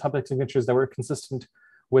had isotopic signatures that were consistent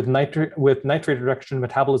with nitrate reduction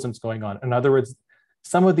metabolisms going on. In other words,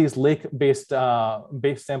 some of these lake-based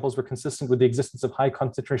base samples were consistent with the existence of high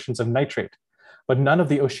concentrations of nitrate, but none of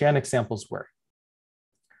the oceanic samples were.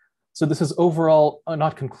 So this is overall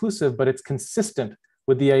not conclusive, but it's consistent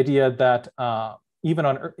with the idea that even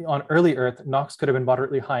on early Earth, NOx could have been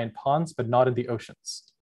moderately high in ponds, but not in the oceans.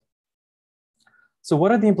 So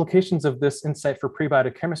what are the implications of this insight for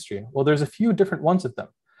prebiotic chemistry? Well, there's a few different ones of them.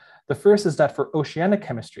 The first is that for oceanic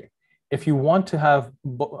chemistry, if you want to have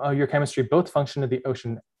your chemistry both function in the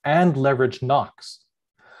ocean and leverage NOx,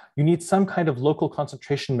 you need some kind of local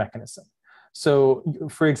concentration mechanism. So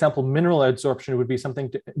for example, mineral adsorption would be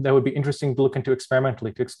something that would be interesting to look into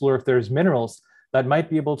experimentally, to explore if there's minerals that might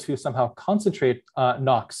be able to somehow concentrate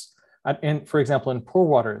NOx, for example, in pore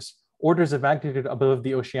waters, orders of magnitude above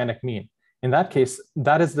the oceanic mean. In that case,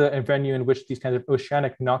 that is the venue in which these kinds of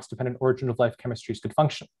oceanic NOx-dependent origin of life chemistries could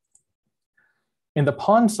function. In the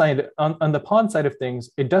pond side, on the pond side of things,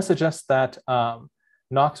 it does suggest that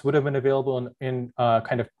NOx would have been available in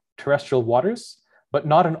kind of terrestrial waters, but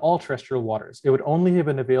not in all terrestrial waters. It would only have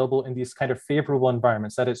been available in these kind of favorable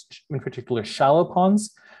environments, that is, in particular, shallow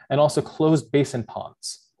ponds and also closed basin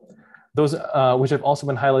ponds. Those which have also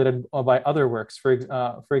been highlighted by other works, for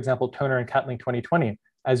example, Toner and Catling 2020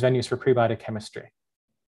 as venues for prebiotic chemistry.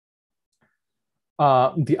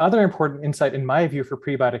 The other important insight in my view for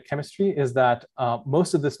prebiotic chemistry is that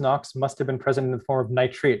most of this NOx must have been present in the form of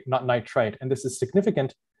nitrate, not nitrite. And this is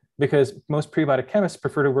significant because most prebiotic chemists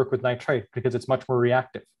prefer to work with nitrite because it's much more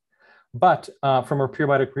reactive. But from a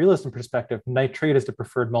prebiotic realism perspective, nitrate is the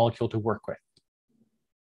preferred molecule to work with.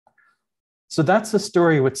 So that's the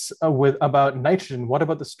story about nitrogen. What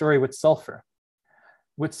about the story with sulfur?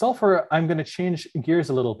 With sulfur, I'm going to change gears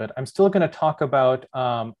a little bit. I'm still going to talk about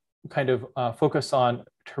focus on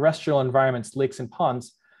terrestrial environments, lakes and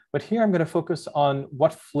ponds, but here I'm going to focus on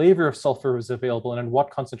what flavor of sulfur was available and in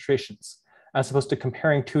what concentrations, as opposed to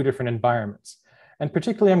comparing two different environments. And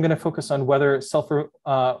particularly, I'm going to focus on whether sulfur,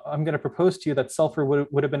 I'm going to propose to you that sulfur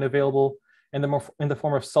would have been available in the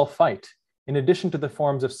form of sulfite, in addition to the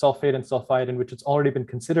forms of sulfate and sulfide in which it's already been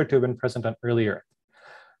considered to have been present on early Earth.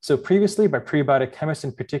 So previously, by prebiotic chemists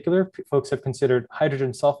in particular, folks have considered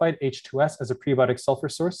hydrogen sulfide, H2S, as a prebiotic sulfur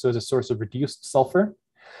source, so as a source of reduced sulfur.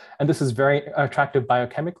 And this is very attractive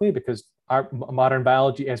biochemically because our modern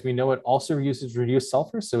biology, as we know it, also uses reduced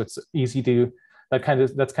sulfur. So it's easy to,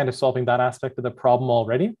 that's kind of solving that aspect of the problem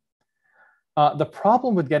already. The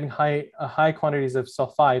problem with getting high quantities of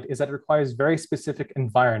sulfide is that it requires very specific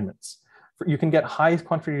environments. You can get high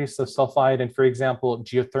quantities of sulfide in, for example,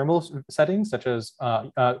 geothermal settings, such as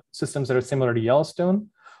systems that are similar to Yellowstone,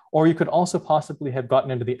 or you could also possibly have gotten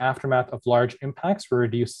into the aftermath of large impacts where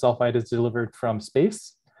reduced sulfide is delivered from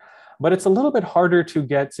space. But it's a little bit harder to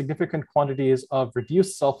get significant quantities of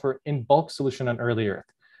reduced sulfur in bulk solution on early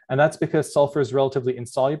Earth. And that's because sulfur is relatively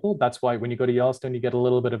insoluble. That's why when you go to Yellowstone, you get a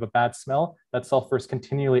little bit of a bad smell. That sulfur is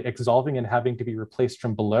continually exsolving and having to be replaced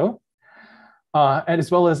from below. And as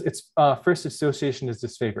well as its first association is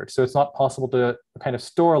disfavored. So it's not possible to kind of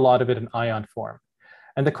store a lot of it in ion form.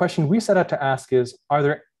 And the question we set out to ask is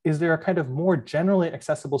there a kind of more generally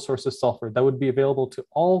accessible source of sulfur that would be available to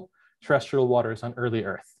all terrestrial waters on early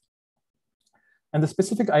Earth? And the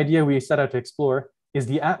specific idea we set out to explore is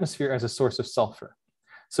the atmosphere as a source of sulfur.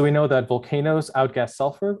 So we know that volcanoes outgas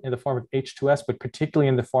sulfur in the form of H2S, but particularly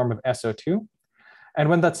in the form of SO2. And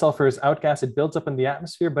when that sulfur is outgassed, it builds up in the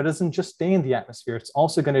atmosphere, but doesn't just stay in the atmosphere. It's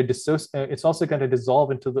also going to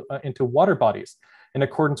dissolve into water bodies in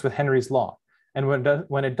accordance with Henry's law. And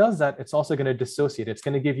when it does that, it's also going to dissociate. It's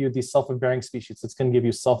going to give you these sulfur-bearing species. It's going to give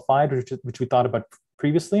you sulfide, which we thought about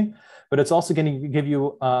previously, but it's also going to give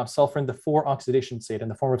you sulfur in the 4-oxidation state in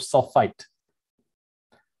the form of sulfite,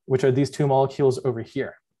 which are these two molecules over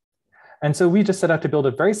here. And so we just set out to build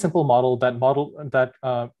a very simple model that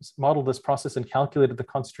modeled this process and calculated the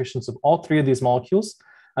concentrations of all three of these molecules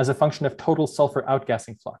as a function of total sulfur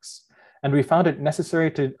outgassing flux. And we found it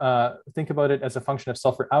necessary to think about it as a function of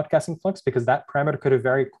sulfur outgassing flux because that parameter could have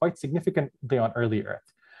varied quite significantly on early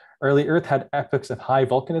Earth. Early Earth had epochs of high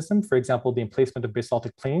volcanism, for example, the emplacement of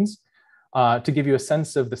basaltic plains. To give you a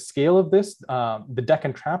sense of the scale of this, the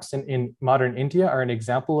Deccan Traps in modern India are an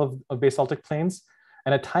example of basaltic plains.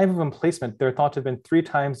 And at time of emplacement, they're thought to have been 3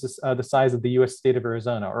 times the size of the US state of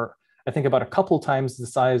Arizona, or I think about a couple times the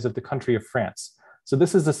size of the country of France. So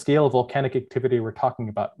this is the scale of volcanic activity we're talking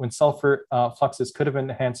about, when sulfur fluxes could have been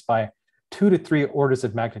enhanced by 2 to 3 orders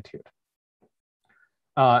of magnitude.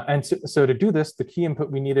 So to do this, the key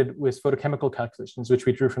input we needed was photochemical calculations, which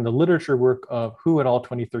we drew from the literature work of Hu et al.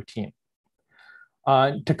 2013.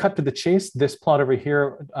 To cut to the chase, this plot over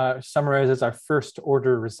here summarizes our first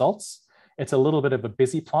order results. It's a little bit of a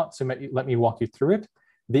busy plot, so let me walk you through it.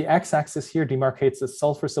 The x-axis here demarcates the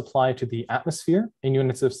sulfur supply to the atmosphere in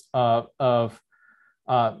units of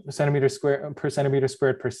centimeter squared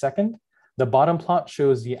per second. The bottom plot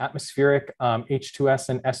shows the atmospheric H2S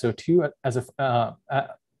and SO2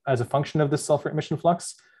 as a function of the sulfur emission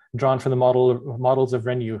flux drawn from the models of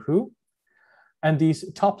Ren Yu Hu. And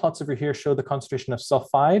these top plots over here show the concentration of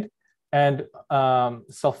sulfide and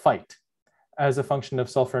sulfite as a function of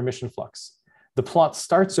sulfur emission flux. The plot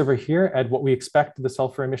starts over here at what we expect the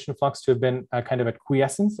sulfur emission flux to have been kind of at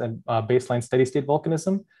quiescence and baseline steady state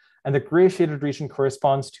volcanism. And the gray shaded region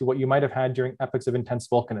corresponds to what you might have had during epochs of intense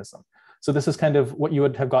volcanism. So this is kind of what you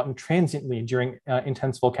would have gotten transiently during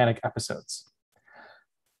intense volcanic episodes.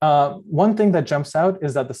 One thing that jumps out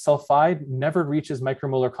is that the sulfide never reaches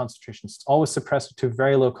micromolar concentrations. It's always suppressed to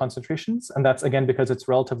very low concentrations. And that's again because it's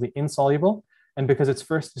relatively insoluble and because its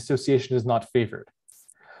first dissociation is not favored.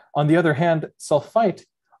 On the other hand, sulfite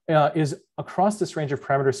is across this range of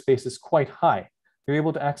parameter spaces quite high. You're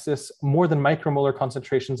able to access more than micromolar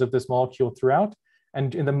concentrations of this molecule throughout.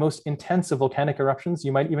 And in the most intense of volcanic eruptions,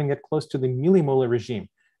 you might even get close to the millimolar regime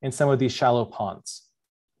in some of these shallow ponds.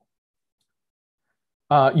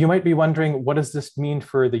 You might be wondering, what does this mean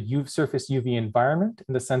for the surface UV environment,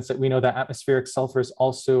 in the sense that we know that atmospheric sulfur is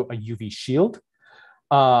also a UV shield.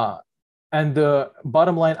 And the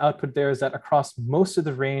bottom line output there is that across most of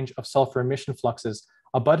the range of sulfur emission fluxes,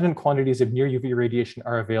 abundant quantities of near UV radiation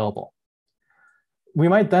are available. We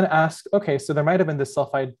might then ask, okay, so there might have been this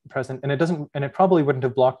sulfide present and it probably wouldn't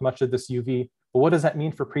have blocked much of this UV, but what does that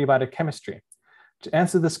mean for prebiotic chemistry? To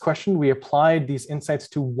answer this question, we applied these insights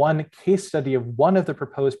to one case study of one of the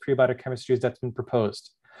proposed prebiotic chemistries that's been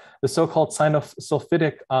proposed, the so-called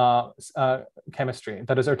sulfidic chemistry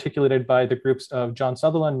that is articulated by the groups of John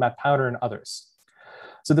Sutherland, Matt Powder, and others.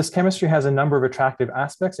 So this chemistry has a number of attractive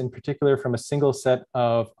aspects, in particular from a single set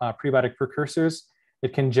of prebiotic precursors.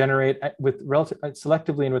 It can generate with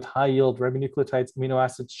selectively and with high yield ribonucleotides, amino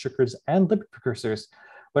acids, sugars, and lipid precursors.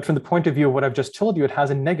 But from the point of view of what I've just told you, it has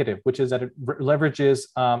a negative, which is that it leverages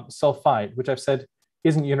sulfide, which I've said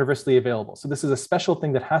isn't universally available. So this is a special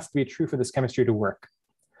thing that has to be true for this chemistry to work.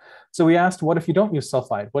 So we asked, what if you don't use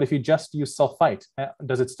sulfide? What if you just use sulfite?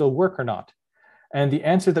 Does it still work or not? And the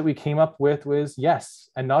answer that we came up with was yes.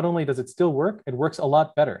 And not only does it still work, it works a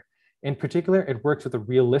lot better. In particular, it works with a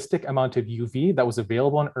realistic amount of UV that was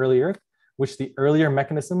available on early Earth, which the earlier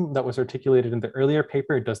mechanism that was articulated in the earlier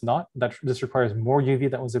paper does not. This requires more UV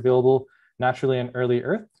that was available naturally in early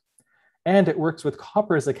Earth. And it works with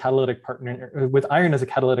copper as a catalytic partner, with iron as a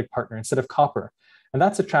catalytic partner instead of copper. And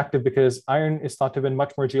that's attractive because iron is thought to have been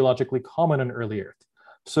much more geologically common on early Earth.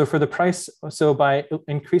 So for the price, so by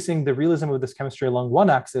increasing the realism of this chemistry along one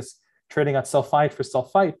axis, trading at sulfide for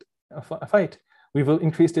sulfite, we've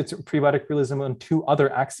increased its prebiotic realism on 2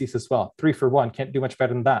 other axes as well. 3 for 1, can't do much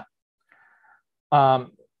better than that.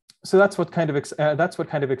 So that's what kind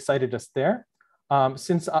of excited us there.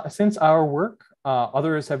 Since our work,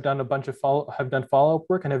 others have done a bunch of follow-up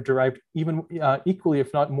work and have derived even equally,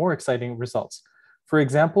 if not more, exciting results. For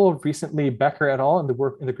example, recently Becker et al. In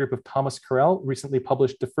the group of Thomas Carell recently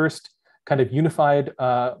published the first kind of unified,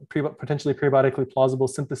 potentially prebiotically plausible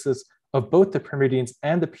synthesis of both the pyrimidines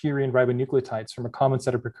and the purine ribonucleotides from a common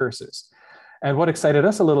set of precursors. And what excited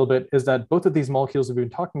us a little bit is that both of these molecules we've been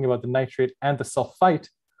talking about, the nitrate and the sulfite,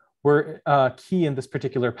 were key in this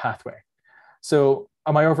particular pathway. So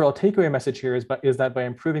my overall takeaway message here is that by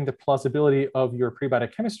improving the plausibility of your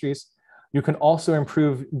prebiotic chemistries, you can also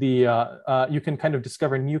improve the, you can kind of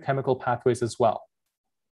discover new chemical pathways as well.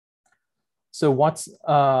 So what's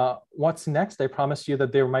next? I promised you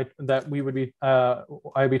that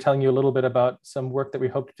I'd be telling you a little bit about some work that we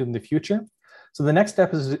hope to do in the future. So the next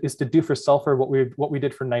step is to do for sulfur what we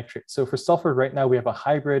did for nitrate. So for sulfur right now, we have a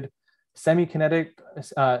hybrid semi-kinetic,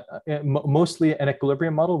 mostly an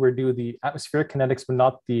equilibrium model where we do the atmospheric kinetics, but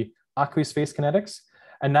not the aqueous phase kinetics.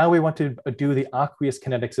 And now we want to do the aqueous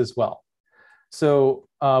kinetics as well. So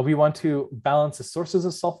we want to balance the sources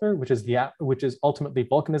of sulfur, which is ultimately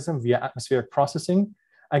volcanism via atmospheric processing,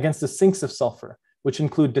 against the sinks of sulfur, which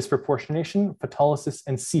include disproportionation, photolysis,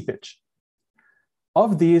 and seepage.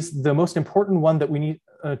 Of these, the most important one that we need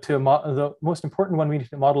to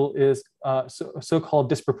model is so-called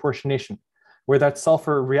disproportionation, where that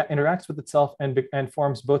sulfur interacts with itself and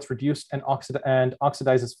forms both reduced and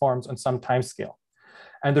oxidizes forms on some time scale.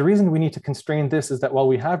 And the reason we need to constrain this is that while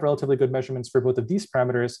we have relatively good measurements for both of these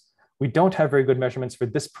parameters, we don't have very good measurements for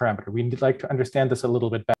this parameter. We'd like to understand this a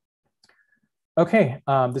little bit better. Okay,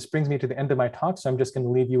 this brings me to the end of my talk, so I'm just going to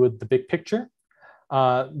leave you with the big picture.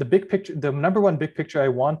 The number one big picture I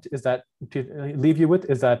want is that to leave you with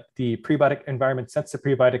is that the prebiotic environment sets the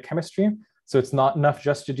prebiotic chemistry. So it's not enough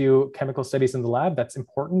just to do chemical studies in the lab. That's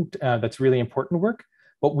important. That's really important work.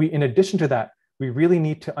 But in addition to that, we really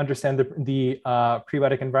need to understand the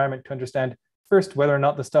prebiotic environment to understand first whether or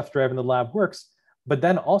not the stuff derived in the lab works, but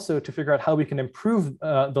then also to figure out how we can improve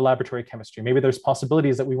the laboratory chemistry. Maybe there's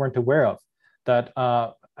possibilities that we weren't aware of that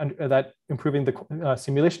improving the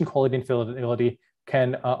simulation quality and fidelity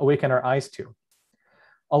can awaken our eyes to.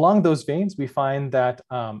 Along those veins, we find that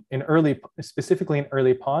specifically in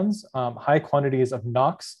early ponds, high quantities of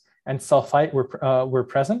NOx and sulfite were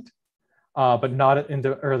present, but not in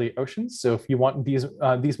the early oceans. So if you want,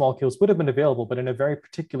 these molecules would have been available, but in a very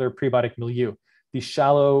particular prebiotic milieu, these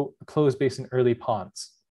shallow closed basin early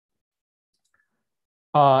ponds.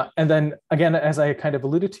 And then again, as I kind of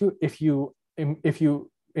alluded to, if you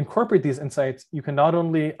incorporate these insights, you can not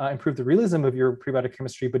only improve the realism of your prebiotic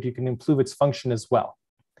chemistry, but you can improve its function as well.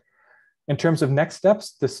 In terms of next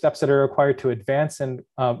steps, the steps that are required to advance and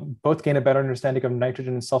both gain a better understanding of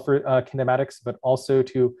nitrogen and sulfur kinematics, but also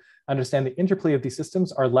to understand the interplay of these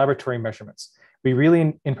systems are laboratory measurements. We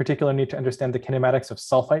really, in particular, need to understand the kinematics of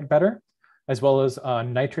sulfite better, as well as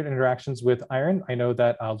nitrate interactions with iron. I know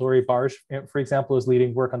that Laurie Barge, for example, is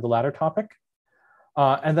leading work on the latter topic.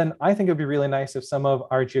 And then I think it would be really nice if some of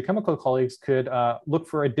our geochemical colleagues could look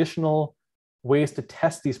for additional ways to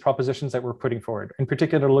test these propositions that we're putting forward. In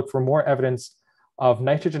particular, to look for more evidence of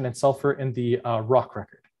nitrogen and sulfur in the rock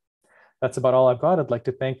record. That's about all I've got. I'd like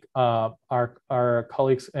to thank our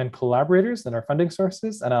colleagues and collaborators and our funding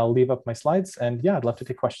sources, and I'll leave up my slides. And yeah, I'd love to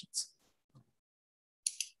take questions.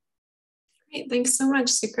 Great, thanks so much,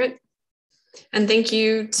 Sukrit. And thank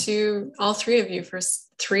you to all three of you for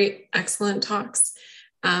 3 excellent talks.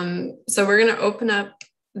 So we're going to open up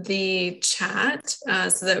the chat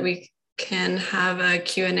so that we can have a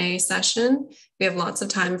Q&A session. We have lots of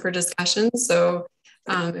time for discussion. So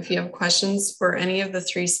if you have questions for any of the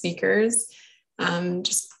 3 speakers,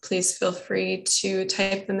 just please feel free to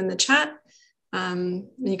type them in the chat.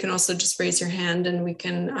 You can also just raise your hand and we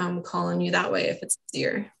can call on you that way if it's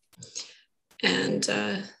easier. And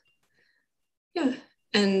yeah,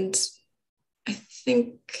 and I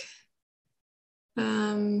think,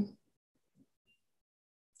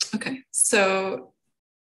 okay, so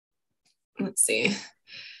let's see.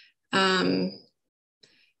 To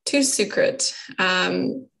Sukrit,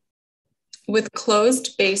 with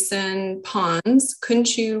closed basin ponds,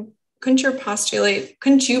 couldn't you postulate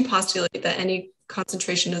that any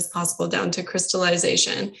concentration is possible down to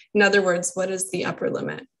crystallization? In other words, what is the upper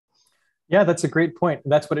limit? Yeah, that's a great point.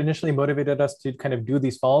 That's what initially motivated us to kind of do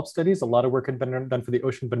these follow-up studies. A lot of work had been done for the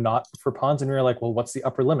ocean, but not for ponds. And we were like, well, what's the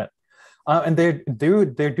upper limit? And there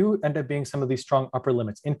do end up being some of these strong upper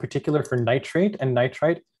limits. In particular for nitrate and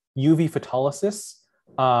nitrite, UV photolysis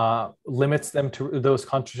limits them to those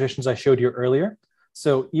concentrations I showed you earlier.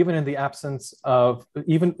 So even in the absence of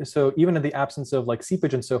like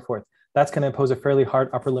seepage and so forth, that's going to impose a fairly hard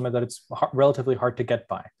upper limit that it's relatively hard to get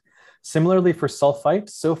by. Similarly for sulfite,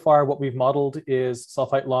 so far what we've modeled is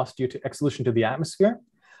sulfite loss due to exsolution to the atmosphere.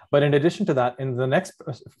 But in addition to that, in the next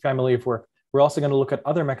family of work, we're also going to look at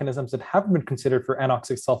other mechanisms that haven't been considered for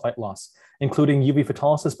anoxic sulfite loss, including UV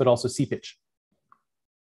photolysis, but also seepage.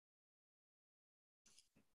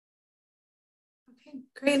 Okay,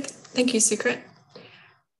 great. Thank you, Sukrit.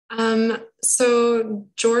 So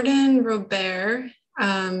Jordan Robert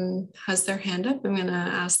has their hand up. I'm going to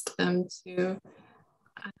ask them to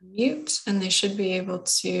unmute, and they should be able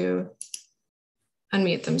to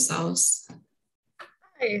unmute themselves.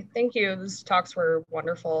 Hi, thank you. These talks were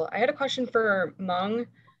wonderful. I had a question for Meng.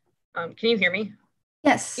 Can you hear me?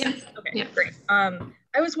 Yes. Yeah. Okay, yeah. Great. I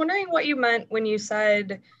was wondering what you meant when you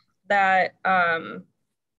said that,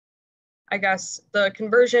 I guess, the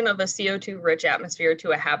conversion of a CO2-rich atmosphere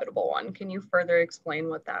to a habitable one. Can you further explain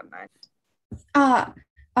what that meant?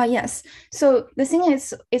 Yes. So the thing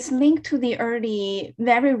is, it's linked to the early,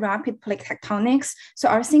 very rapid plate tectonics. So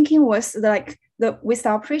our thinking was like with the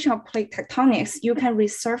operation of plate tectonics, you can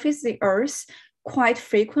resurface the Earth quite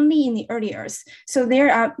frequently in the early Earth. So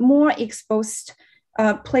there are more exposed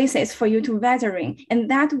places for you to weathering, and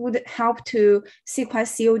that would help to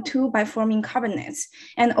sequester CO2 by forming carbonates.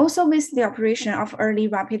 And also with the operation of early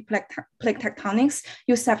rapid plate tectonics,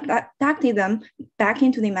 you subducted them back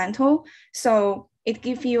into the mantle. So it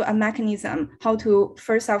gives you a mechanism how to,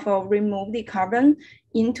 first of all, remove the carbon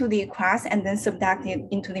into the crust and then subduct it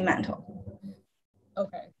into the mantle.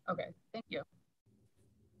 Okay, thank you.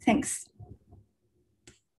 Thanks.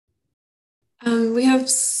 We have,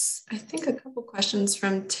 I think, a couple questions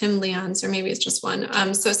from Tim Leons, or maybe it's just one.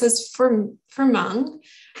 So it says, for Meng,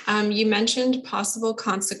 you mentioned possible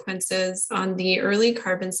consequences on the early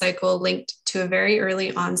carbon cycle linked to a very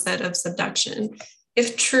early onset of subduction.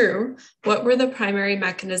 If true, what were the primary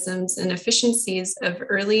mechanisms and efficiencies of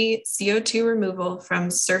early CO2 removal from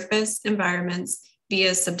surface environments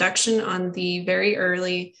via subduction on the very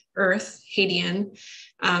early Earth, Hadean,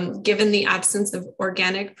 given the absence of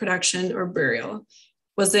organic production or burial?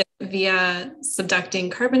 Was it via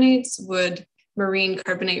subducting carbonates? Would marine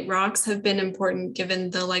carbonate rocks have been important given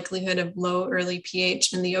the likelihood of low early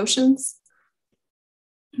pH in the oceans?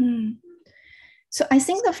 So I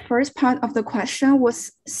think the first part of the question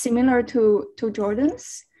was similar to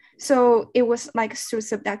Jordan's. So it was like through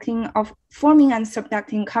subducting of forming and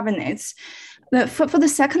subducting carbonates. For the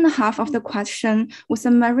second half of the question, was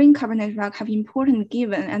the marine carbonate rock have important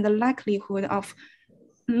given and the likelihood of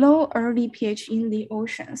low early pH in the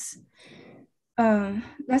oceans?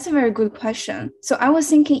 That's a very good question. So I was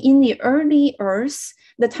thinking in the early Earth,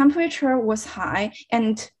 the temperature was high,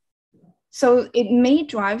 and so it may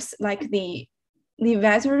drive like the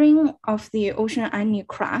weathering of the oceanic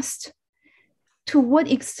crust. To what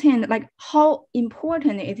extent, like how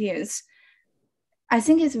important it is, I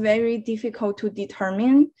think it's very difficult to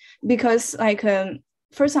determine because like,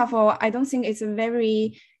 first of all, I don't think it's a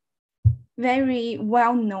very, very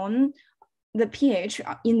well known, the pH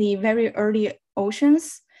in the very early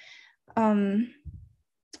oceans. Yeah,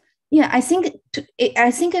 I think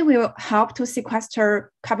it will help to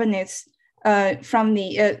sequester carbonates from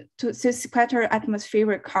the to sequester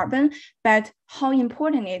atmospheric carbon, but how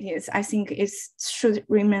important it is, I think it should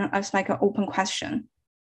remain as like an open question.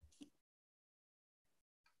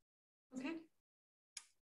 Okay.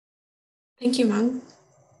 Thank you, Meng.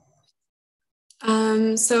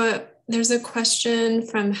 So there's a question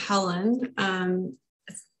from Helen,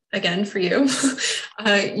 again for you.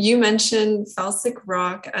 You mentioned felsic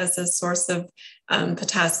rock as a source of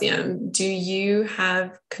potassium. Do you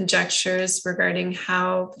have conjectures regarding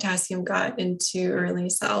how potassium got into early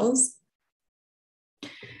cells?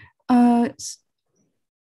 Do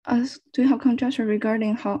you have conjecture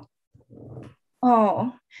regarding how?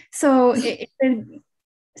 Oh, so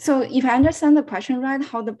so if I understand the question right,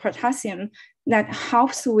 how the potassium that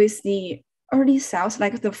helps with the early cells,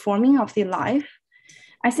 like the forming of the life,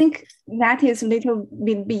 I think that is a little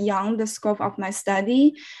bit beyond the scope of my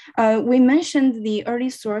study. We mentioned the early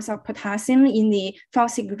source of potassium in the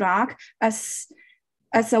felsic rock as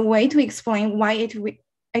a way to explain why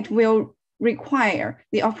it will require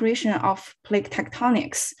the operation of plate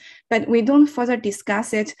tectonics, but we don't further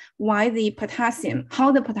discuss it, how the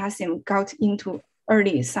potassium got into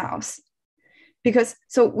early cells. Because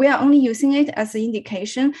so we are only using it as an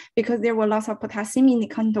indication because there were lots of potassium in the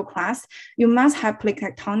Continental crust. You must have plate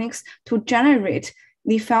tectonics to generate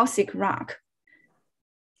the felsic rock.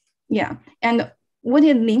 Yeah, and what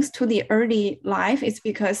it links to the early life is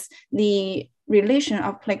because the relation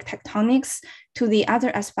of plate tectonics to the other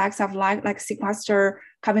aspects of life, like sequester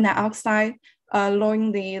carbon dioxide,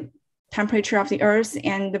 lowering the temperature of the Earth,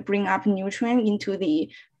 and bring up nutrient into the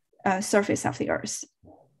surface of the Earth.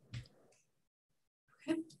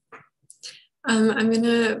 Okay. I'm going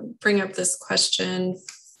to bring up this question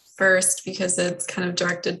first because it's kind of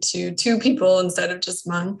directed to two people instead of just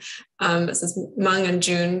Meng. It says, Meng and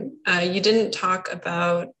June, you didn't talk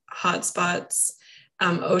about hotspots,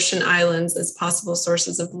 ocean islands as possible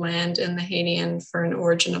sources of land in the Hadean for an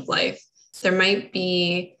origin of life. There might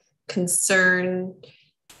be concern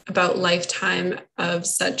about lifetime of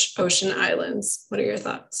such ocean islands. What are your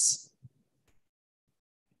thoughts?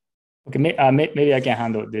 Okay, maybe I can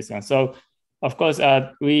handle this one. So, of course,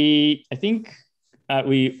 I think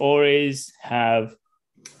we always have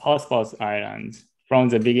hotspot islands from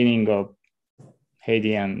the beginning of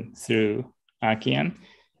Hadean through Archean.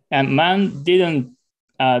 And Meng didn't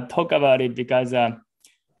talk about it because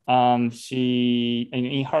she,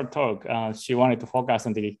 in her talk, she wanted to focus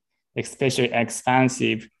on the especially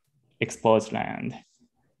expansive exposed land.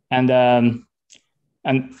 And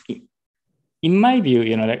in my view,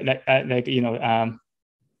 a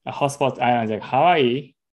hotspot islands like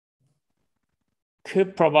Hawaii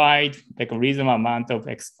could provide like a reasonable amount of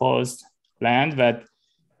exposed land. But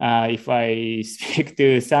if I speak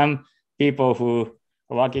to some people who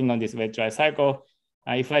are working on this wet dry cycle,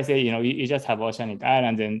 if I say, you just have oceanic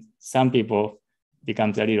islands, then some people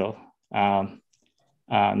becomes a little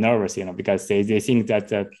nervous, because they think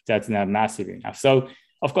that that's not massive enough. So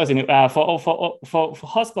of course, for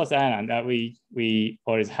hotspots island, we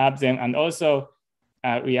always have them, and also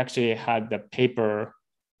we actually had the paper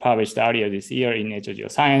published earlier this year in Nature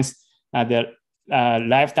Geoscience. The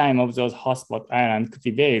lifetime of those hotspot islands could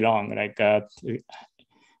be very long. Like right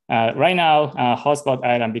now, hotspot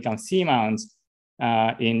island becomes seamounts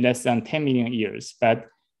in less than 10 million years, but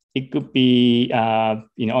it could be on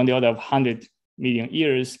the order of 100 million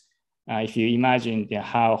years if you imagine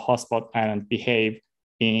how hotspot islands behave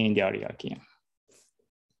in the early Archean.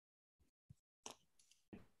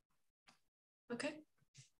 Okay.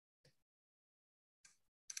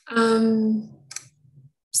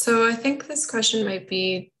 So I think this question might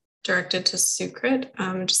be directed to Sukrit.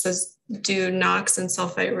 It just says, do NOx and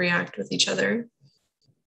sulfite react with each other?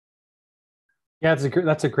 Yeah,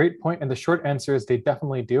 that's a great point. And the short answer is they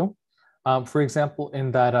definitely do. For example,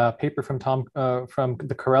 in that paper from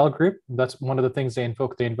the Corel group, that's one of the things they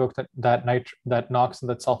invoked. They invoked that NOx and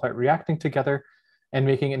that sulfite reacting together and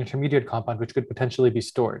making an intermediate compound, which could potentially be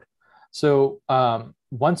stored. So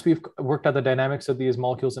once we've worked out the dynamics of these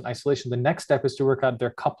molecules in isolation, the next step is to work out their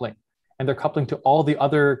coupling, and their coupling to all the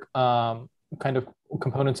other kind of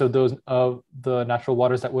components of the natural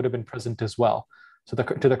waters that would have been present as well. So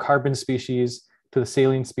to the carbon species, to the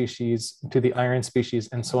saline species, to the iron species,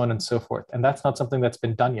 and so on and so forth. And that's not something that's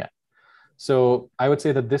been done yet. So I would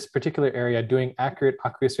say that this particular area, doing accurate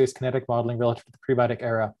aqueous phase kinetic modeling relative to the prebiotic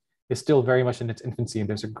era, is still very much in its infancy, and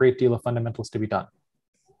there's a great deal of fundamentals to be done.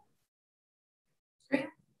 Great.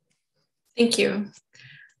 Thank you.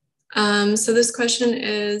 So this question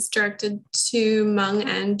is directed to Meng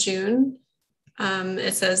and June.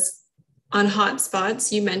 It says, on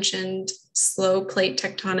hotspots, you mentioned slow plate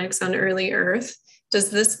tectonics on early Earth. Does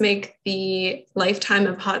this make the lifetime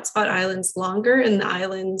of hotspot islands longer and the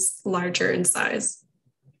islands larger in size?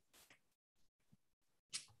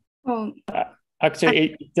 Oh,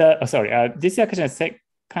 actually, this actually is a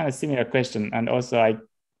kind of similar question, and also I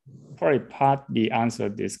probably partly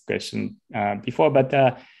answered this question before, but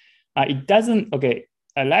it doesn't. Okay,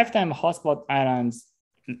 a lifetime hotspot islands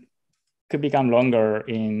could become longer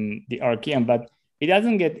in the Archean, but it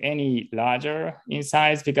doesn't get any larger in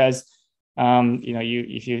size because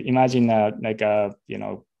if you imagine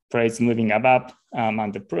plates moving above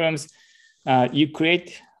on the plumes, you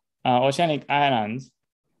create oceanic islands,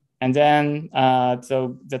 and then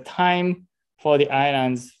so the time for the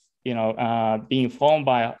islands being formed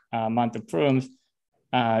by mantle plumes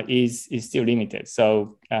is still limited.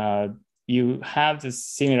 So you have the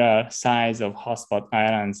similar size of hotspot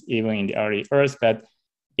islands even in the early Earth, but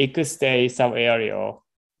it could stay subaerial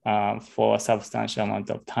for a substantial amount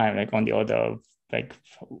of time, like on the order of like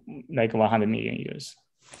 100 million years.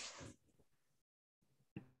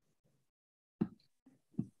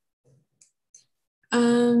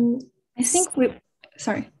 I think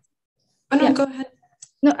sorry. Oh no, yeah. Go ahead.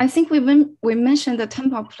 No, I think we mentioned the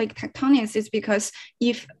temporal plate tectonics is because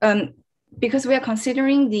because we are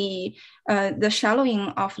considering the shallowing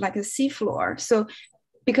of like the seafloor. So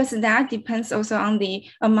because that depends also on the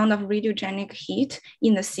amount of radiogenic heat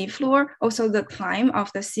in the seafloor, also the climb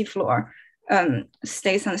of the seafloor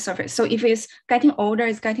stays on the surface. So if it's getting older,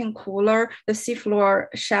 it's getting cooler, the seafloor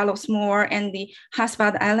shallows more, and the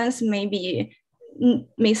hotspot islands may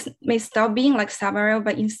stop being like subaerial,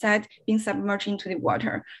 but instead being submerged into the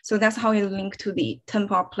water. So that's how it linked to the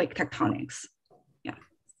temporal plate tectonics. Yeah.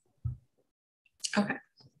 Okay.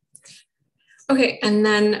 Okay, and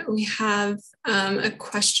then we have a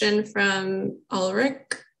question from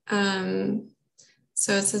Ulrich.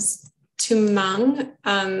 So it says, to Meng,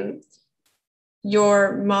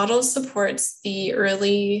 your model supports the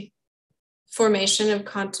early formation of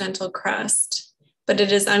continental crust, but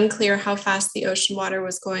it is unclear how fast the ocean water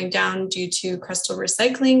was going down due to crustal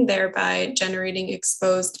recycling, thereby generating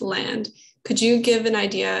exposed land. Could you give an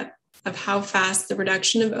idea of how fast the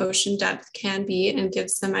reduction of ocean depth can be and give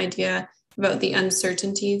some idea about the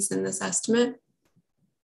uncertainties in this estimate?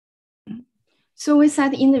 So we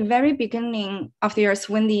said in the very beginning of the Earth,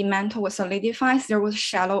 when the mantle was solidified, there was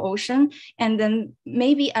shallow ocean. And then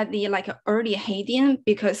maybe at the early Hadean,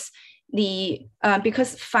 because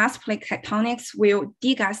because fast plate tectonics will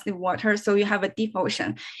degas the water, so you have a deep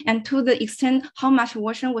ocean. And to the extent how much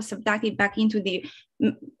water was subducted back into the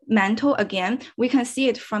mantle again, we can see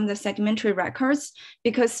it from the sedimentary records,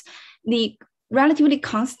 because the relatively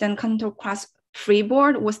constant continental crust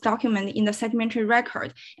freeboard was documented in the sedimentary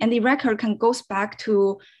record, and the record can goes back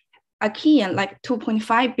to Archean, like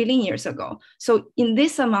 2.5 billion years ago. So in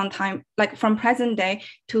this amount of time, like from present day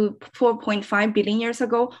to 4.5 billion years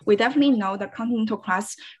ago, we definitely know the continental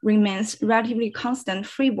crust remains relatively constant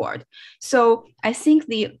freeboard. So I think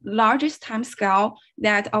the largest time scale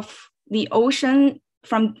that of the ocean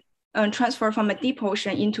from transfer from a deep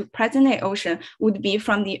ocean into present day ocean would be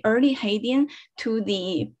from the early Hadean to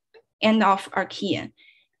the end of Archean.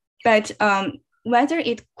 But whether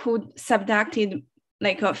it could subducted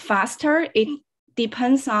like faster, it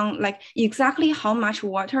depends on like exactly how much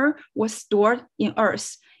water was stored in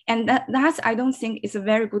Earth. And that's, I don't think is a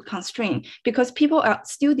very good constraint, because people are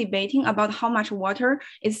still debating about how much water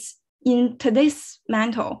is in today's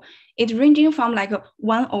mantle. It's ranging from like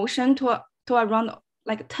one ocean to around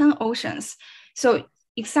like 10 oceans. So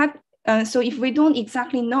so if we don't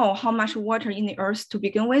exactly know how much water in the Earth to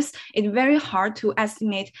begin with, it's very hard to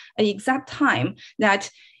estimate an exact time that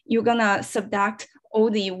you're gonna subduct all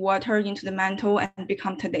the water into the mantle and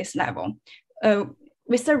become today's level.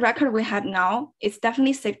 With the record we have now, it's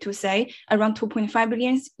definitely safe to say around 2.5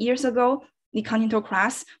 billion years ago, the continental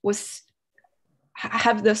crust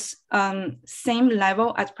have this same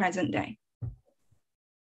level as present day.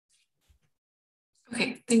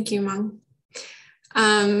 Okay, thank you, Meng.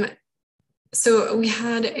 So we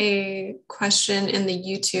had a question in the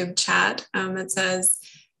YouTube chat. It says,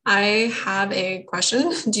 I have a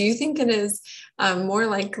question. Do you think it is more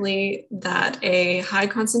likely that a high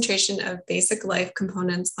concentration of basic life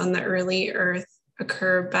components on the early Earth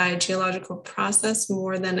occur by geological process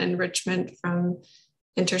more than enrichment from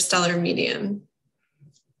interstellar medium?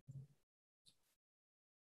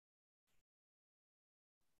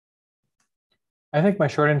 I think my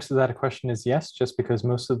short answer to that question is yes, just because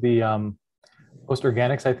most of the most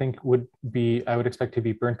organics, I think, I would expect to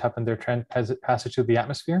be burnt up in their passage through the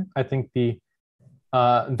atmosphere. I think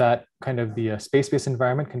that kind of the space-based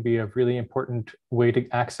environment can be a really important way to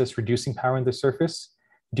access reducing power in the surface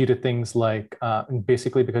due to things like,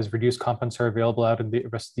 basically because reduced compounds are available out in the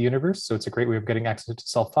rest of the universe. So it's a great way of getting access to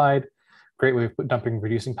sulfide, great way of dumping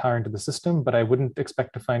reducing power into the system, but I wouldn't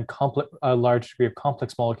expect to find a large degree of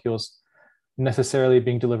complex molecules necessarily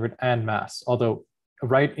being delivered en masse, although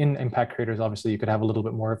right in impact craters, obviously, you could have a little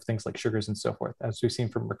bit more of things like sugars and so forth, as we've seen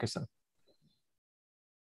from Murchison.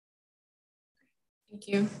 Thank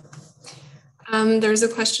you. There's a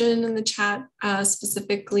question in the chat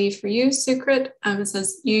specifically for you, Sukrit. It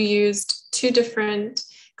says, you used 2 different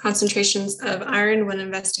concentrations of iron when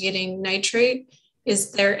investigating nitrate.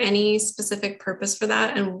 Is there any specific purpose for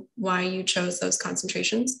that, and why you chose those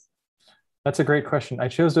concentrations? That's a great question. I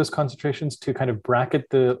chose those concentrations to kind of bracket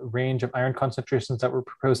the range of iron concentrations that were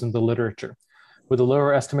proposed in the literature, with a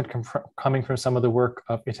lower estimate coming from some of the work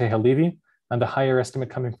of Ite Halevi, and the higher estimate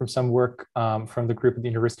coming from some work from the group at the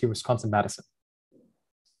University of Wisconsin-Madison.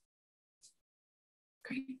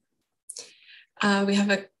 Great. We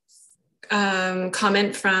have a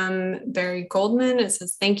comment from Barry Goldman. It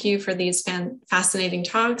says, thank you for these fascinating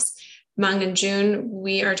talks. Meng and June,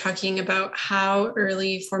 we are talking about how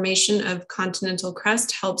early formation of continental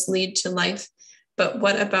crust helps lead to life, but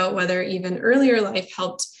what about whether even earlier life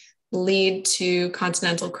helped lead to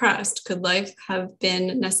continental crust? Could life have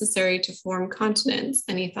been necessary to form continents?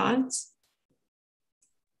 Any thoughts?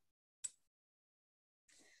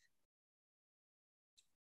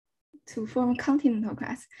 To form continental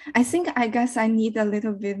crust, I guess I need a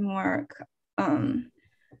little bit more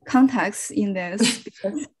context in this,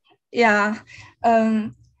 because yeah,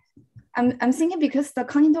 I'm thinking because the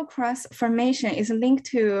continental crust formation is linked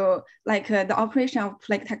to like the operation of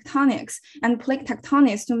plate tectonics, and plate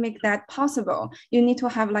tectonics, to make that possible, you need to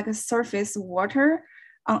have like a surface water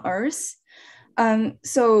on Earth.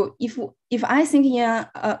 So if I think in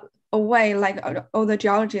a way like all the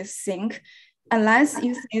geologists think, unless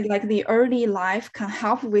you say like the early life can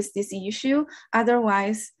help with this issue,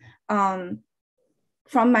 otherwise,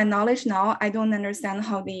 from my knowledge now, I don't understand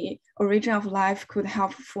how the origin of life could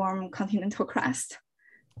help form continental crust.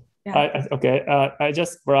 Yeah. I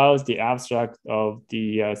just browsed the abstract of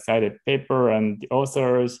the cited paper, and the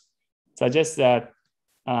authors suggest that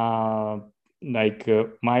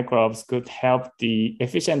microbes could help the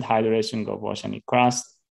efficient hydration of oceanic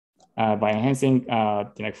crust by enhancing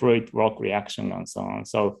fluid rock reaction and so on.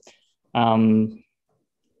 So,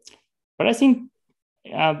 but I think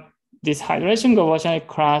this hydration of oceanic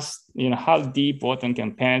crust, how deep water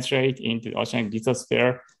can penetrate into the oceanic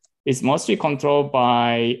lithosphere is mostly controlled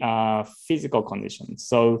by physical conditions.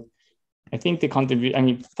 So I think the contribute,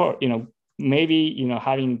 maybe,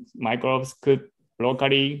 having microbes could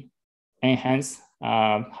locally enhance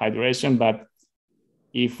hydration, but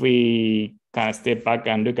if we kind of step back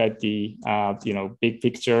and look at the, big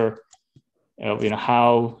picture of,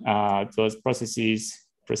 how those processes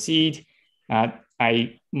proceed,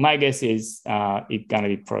 my guess is it's gonna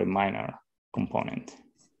be probably a minor component.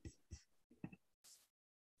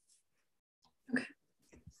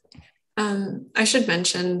 I should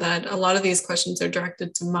mention that a lot of these questions are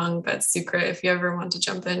directed to Meng, but Sukrit, if you ever want to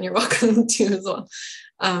jump in, you're welcome to as well.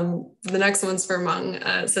 The next one's for Meng.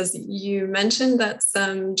 It says, you mentioned that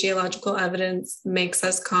some geological evidence makes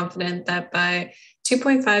us confident that by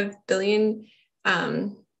 2.5 billion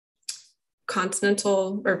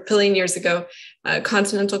billion years ago,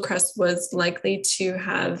 continental crust was likely to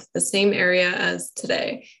have the same area as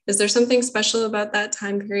today. Is there something special about that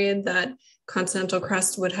time period that continental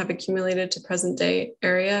crust would have accumulated to present day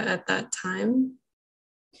area at that time?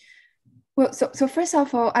 Well, so first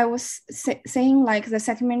of all, I was saying like the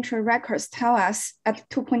sedimentary records tell us at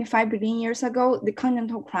 2.5 billion years ago, the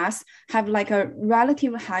continental crust have like a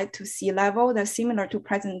relative height to sea level that's similar to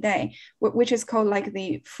present day, which is called like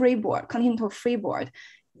the freeboard, continental freeboard.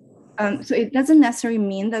 So it doesn't necessarily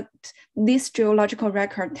mean that this geological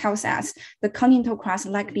record tells us the continental crust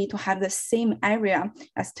likely to have the same area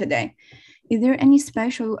as today. Is there any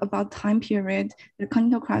special about time period the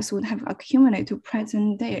continental crust would have accumulated to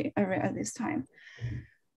present day area at this time?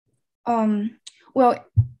 Well,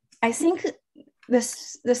 I think the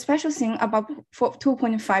special thing about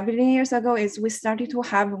 2.5 billion years ago is we started to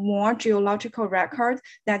have more geological record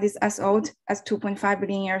that is as old as 2.5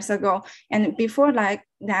 billion years ago. And before like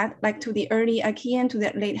that, like to the early Archean, to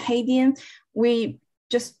the late Hadean, we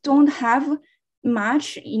just don't have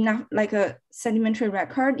much enough like a sedimentary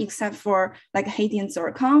record except for like Hadean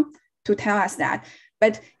zircon to tell us that.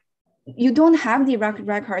 But you don't have the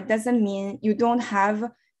record doesn't mean you don't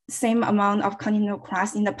have same amount of continental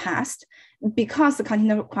crust in the past, because the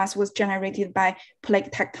continental crust was generated by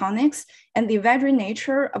plate tectonics, and the very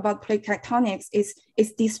nature about plate tectonics is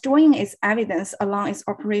destroying its evidence along its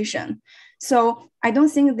operation. So I don't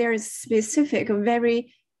think there is specific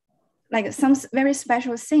some very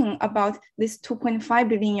special thing about this 2.5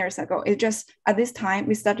 billion years ago. It's just at this time,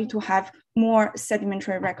 we started to have more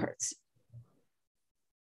sedimentary records.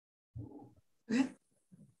 Okay.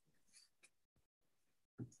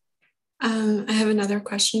 I have another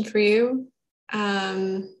question for you.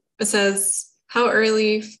 It says, how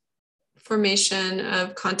early formation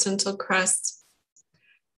of continental crust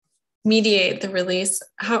mediate the release?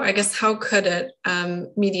 How could it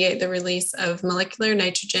mediate the release of molecular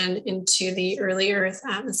nitrogen into the early Earth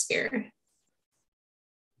atmosphere?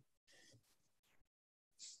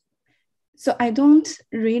 So I don't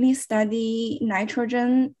really study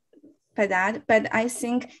nitrogen by that, but I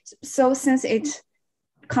think so since it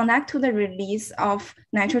connect to the release of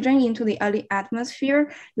nitrogen into the early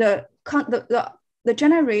atmosphere, the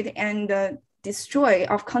generate and the destroy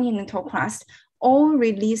of continental crust all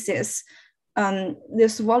releases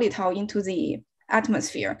this volatile into the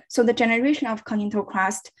atmosphere. So the generation of continental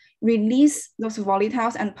crust release those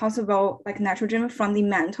volatiles and possible like nitrogen from the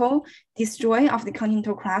mantle, destroy of the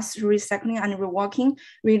continental crust through recycling and reworking,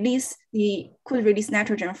 could release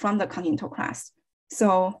nitrogen from the continental crust.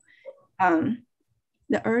 So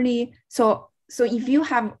so if you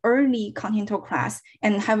have early continental crust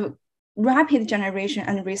and have rapid generation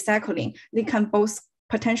and recycling, they can both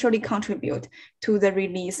potentially contribute to the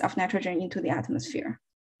release of nitrogen into the atmosphere.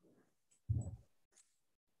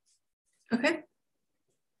 Okay.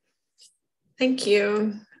 Thank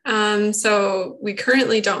you. So we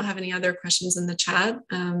currently don't have any other questions in the chat.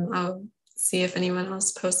 I'll see if anyone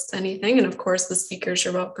else posts anything. And of course, the speakers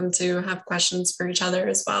are welcome to have questions for each other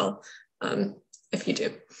as well, if you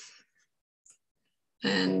do.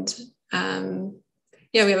 And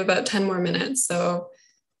yeah, we have about 10 more minutes. So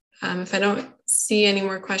if I don't see any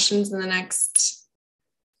more questions in the next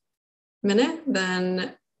minute,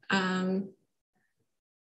 then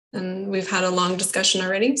we've had a long discussion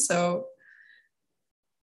already. So,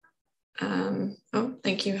 oh,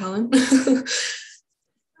 thank you, Helen.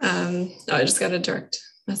 I just got a direct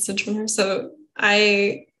message from her. So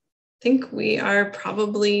I think we're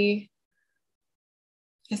probably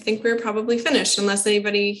finished, unless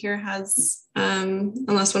anybody here has,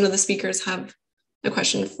 unless one of the speakers have a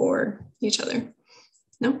question for each other.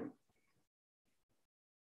 No?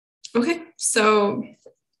 Okay, so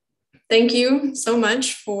thank you so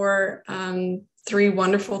much for 3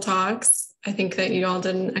 wonderful talks. I think that you all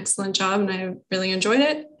did an excellent job and I really enjoyed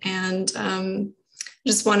it. And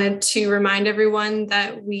just wanted to remind everyone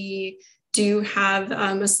that we do have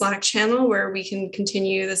a Slack channel where we can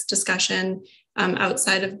continue this discussion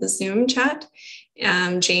outside of the Zoom chat.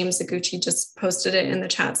 James Iguchi just posted it in the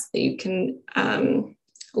chat so that you can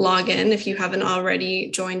log in if you haven't already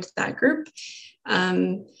joined that group.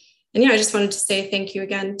 And yeah, I just wanted to say thank you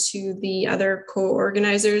again to the other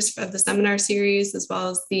co-organizers of the seminar series, as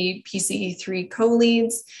well as the PCE3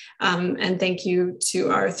 co-leads. And thank you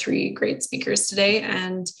to our 3 great speakers today.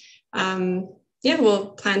 And yeah,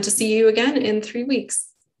 we'll plan to see you again in 3 weeks.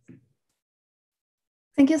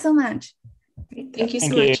 Thank you so much. Thank you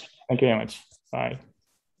so much. Thank you very much. Bye.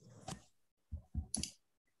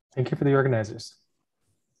 Thank you for the organizers.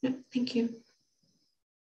 Yeah, thank you.